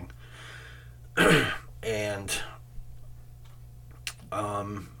amazing. And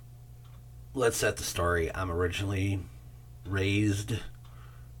let's set the story. I'm originally raised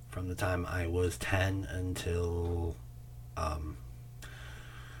from the time I was 10 until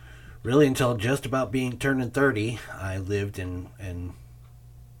really until just about being turning 30. I lived and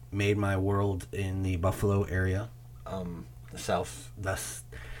made my world in the Buffalo area, the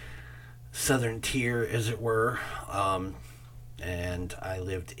southern tier, as it were, and I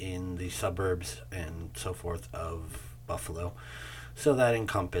lived in the suburbs and so forth of Buffalo. So that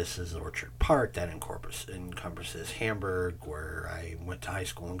encompasses Orchard Park, that encompasses Hamburg, where I went to high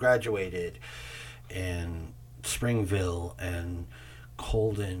school and graduated, and Springville, and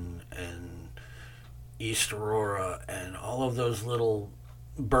Colden, and East Aurora, and all of those little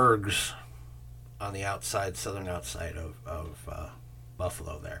burgs on the outside, southern outside of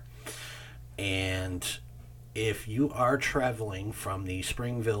Buffalo there. And if you are traveling from the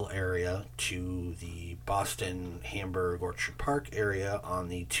Springville area to the Boston, Hamburg, Orchard Park area on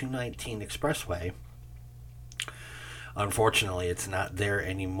the 219 Expressway, unfortunately it's not there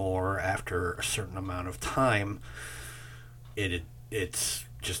anymore. After a certain amount of time, it's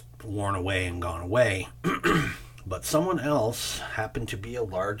just worn away and gone away. But someone else happened to be a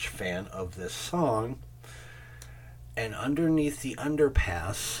large fan of this song, and underneath the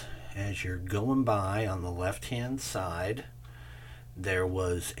underpass, as you're going by on the left-hand side, there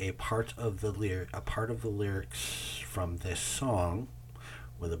was a part of the lyrics from this song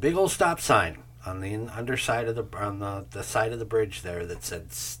with a big old stop sign on the underside of the side of the bridge there that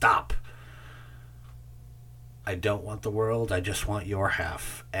said, "Stop. I don't want the world, I just want your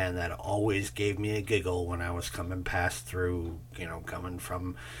half." And that always gave me a giggle when I was coming coming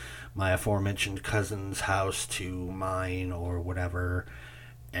from my aforementioned cousin's house to mine or whatever.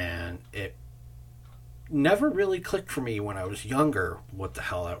 And it never really clicked for me when I was younger what the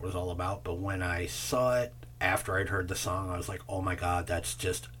hell that was all about, but when I saw it after I'd heard the song, I was like, oh my god, that's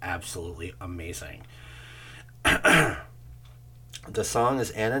just absolutely amazing. The song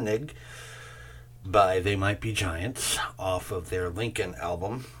is Anna Nig by They Might Be Giants off of their Lincoln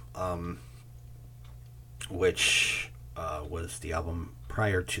album, which was the album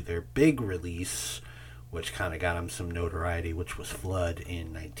prior to their big release, which kind of got them some notoriety, which was Flood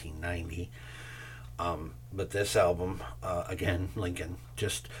in 1990. But this album, again, Lincoln,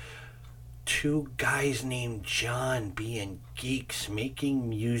 just two guys named John being geeks making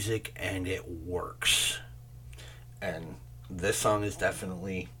music, and it works. And this song is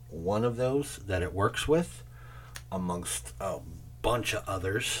definitely one of those that it works with, amongst a bunch of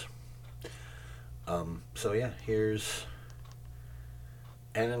others. So yeah, here's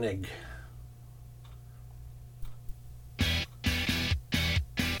Anna Nig.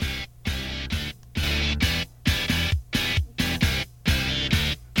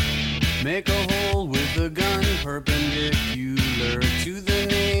 Make a hole with a gun perpendicular to the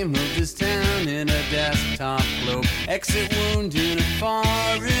name of this town in a desktop globe. Exit wound in a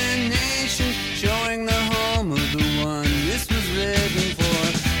foreign nation, showing the home of the one this was written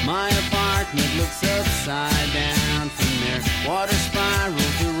for. My apartment looks upside down from there. Water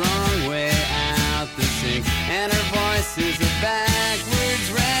spirals the wrong way out the sink, and her voice is a backwards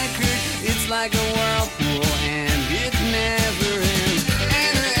record. It's like a whirlpool and it never ends.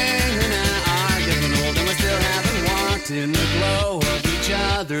 In the glow of each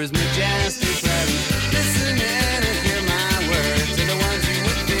other's majestic presence. Listen and hear my words are the ones you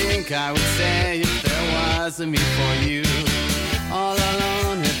would think I would say if there was a me for you. All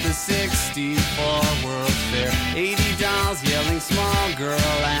alone at the 64 World's Fair, 80 dolls yelling small girl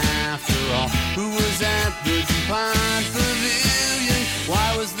after all. Who was at the DuPont Pavilion?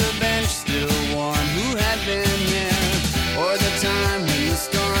 Why was the bench still warm? Who had been there? Or the time when the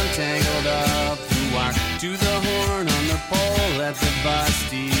storm tangled up the wire to the horn on the pole at the bus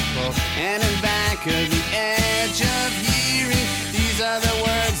depot, and in back of the edge of hearing, these are the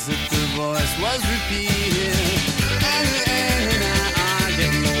words that the voice was repeating. And I are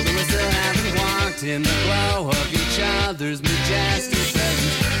getting older, we still haven't walked in the glow of each other's majestic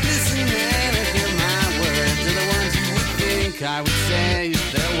presence. Listen and hear my words are the ones you would think I would say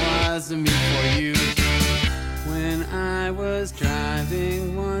if there was a me for you. When I was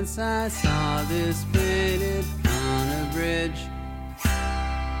driving once, I saw this painted on a bridge.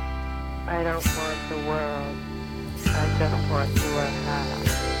 I don't want the world, I just want your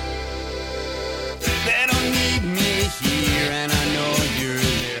house. They don't need me here, and I know you're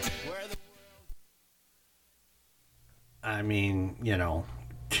there. I mean, you know,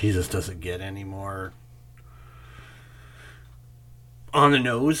 Jesus doesn't get any more on the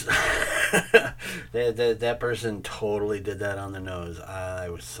nose. that person totally did that on the nose. I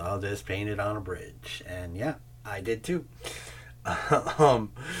saw this painted on a bridge, and yeah, I did too.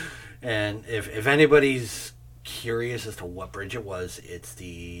 And if anybody's curious as to what bridge it was, it's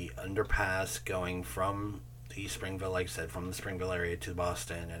the underpass going from East Springville, like I said, from the Springville area to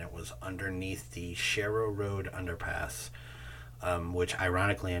Boston, and it was underneath the Sharrow Road underpass, which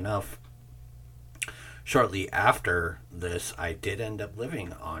ironically enough, shortly after this, I did end up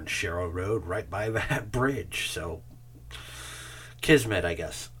living on Sharrow Road right by that bridge. So, kismet, I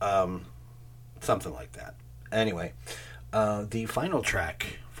guess. Something like that. Anyway, the final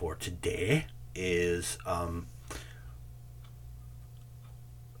track for today is a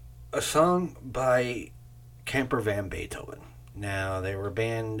song by Camper Van Beethoven. Now, they were a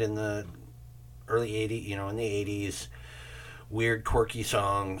band in the early 80s, in the 80s. Weird, quirky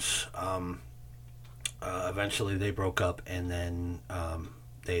songs. Eventually they broke up, and then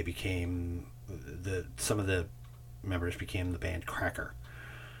they became some of the members became the band Cracker.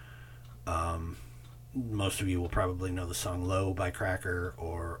 Most of you will probably know the song Low by Cracker,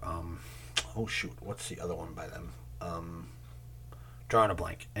 or what's the other one by them? Drawing a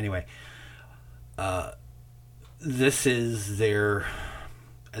blank. Anyway, this is their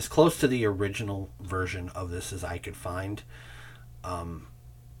as close to the original version of this as I could find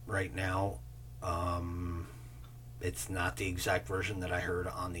right now. It's not the exact version that I heard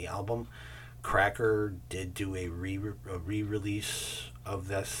on the album. Cracker did do a re-release of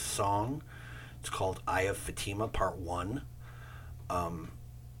this song. It's called Eye of Fatima Part 1.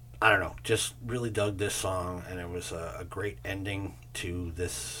 I don't know, just really dug this song, and it was a great ending to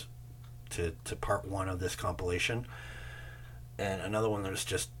this, to Part 1 of this compilation. And another one that was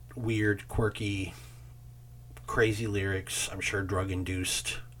just weird, quirky, crazy lyrics, I'm sure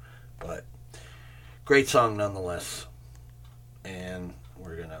drug-induced, but great song nonetheless. And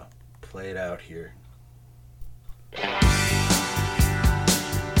we're gonna play it out here He's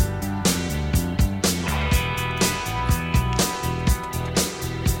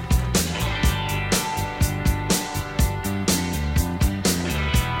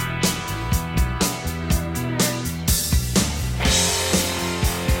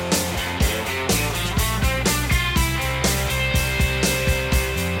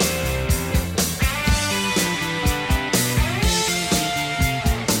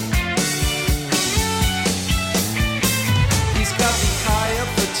got the eye of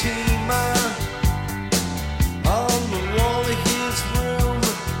Fatima on the wall of his room.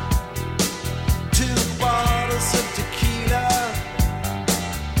 2 bottles of tequila,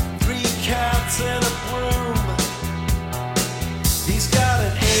 3 cats and a broom. He's got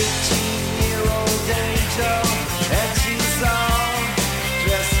an 18-year-old angel, and she's all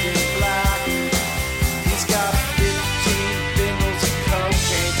dressed in black. He's got 15 bindles of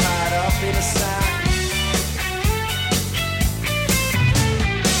cocaine tied up in a sack.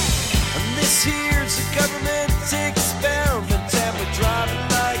 And this here's a government experiment, and we're driving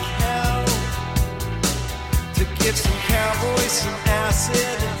like hell to get some cowboys, some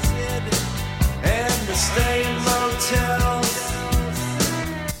acid, and to stay in motels.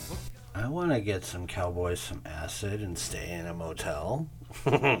 I want to get some cowboys, some acid, and stay in a motel.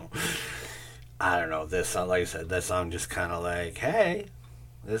 I don't know. This song, like I said, that song just kind of like, hey,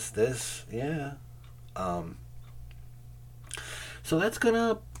 this, yeah. So that's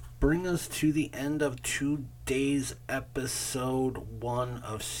gonna bring us to the end of today's episode 1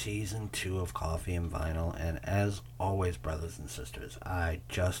 of season 2 of Coffee and Vinyl. And as always, brothers and sisters, I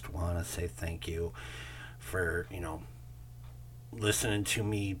just want to say thank you for, listening to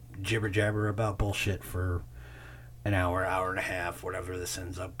me jibber jabber about bullshit for an hour and a half, whatever this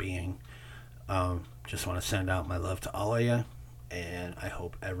ends up being. Just want to send out my love to all of you, and I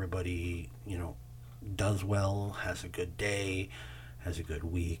hope everybody, does well, has a good day, has a good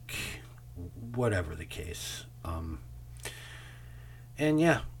week, whatever the case. And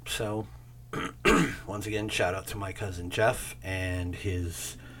yeah, so once again, shout out to my cousin Jeff and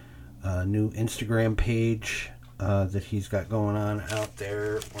his new Instagram page that he's got going on out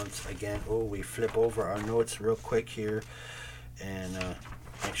there. Once again, we flip over our notes real quick here and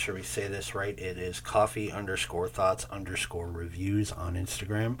make sure we say this right. It is coffee_thoughts_reviews on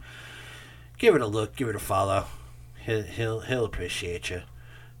Instagram. Give it a look, give it a follow. He'll appreciate you,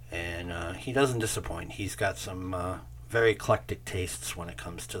 and he doesn't disappoint. He's got some very eclectic tastes when it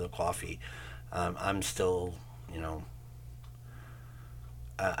comes to the coffee. I'm still,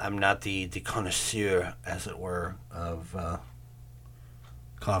 I'm not the connoisseur, as it were, of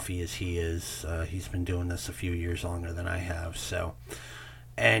coffee as he is. He's been doing this a few years longer than I have. So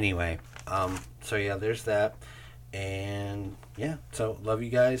anyway, so yeah, there's that. And yeah, so love you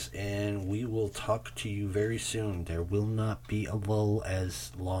guys, and we will talk to you very soon. There will not be a lull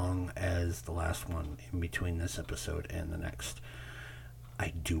as long as the last one in between this episode and the next. I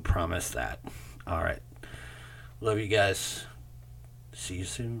do promise that. All right. Love you guys. See you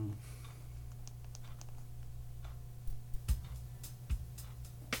soon.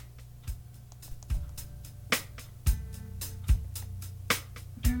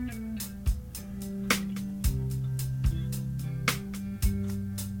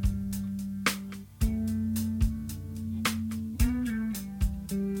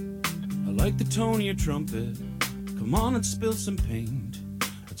 Like the tone of your trumpet, come on and spill some paint.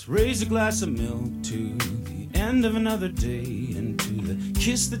 Let's raise a glass of milk to the end of another day, and to the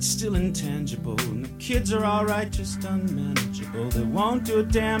kiss that's still intangible. And the kids are alright, just unmanageable. They won't do a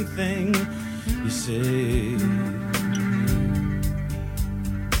damn thing you say.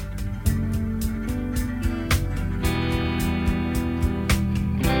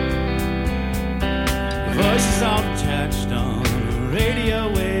 Your voice is all detached on a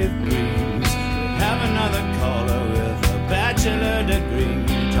radio wave breeze. Another caller with a bachelor degree,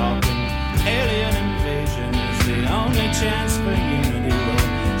 talking alien invasion is the only chance for unity.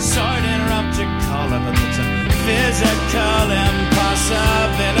 Well, sorry to interrupt your caller, but it's a physical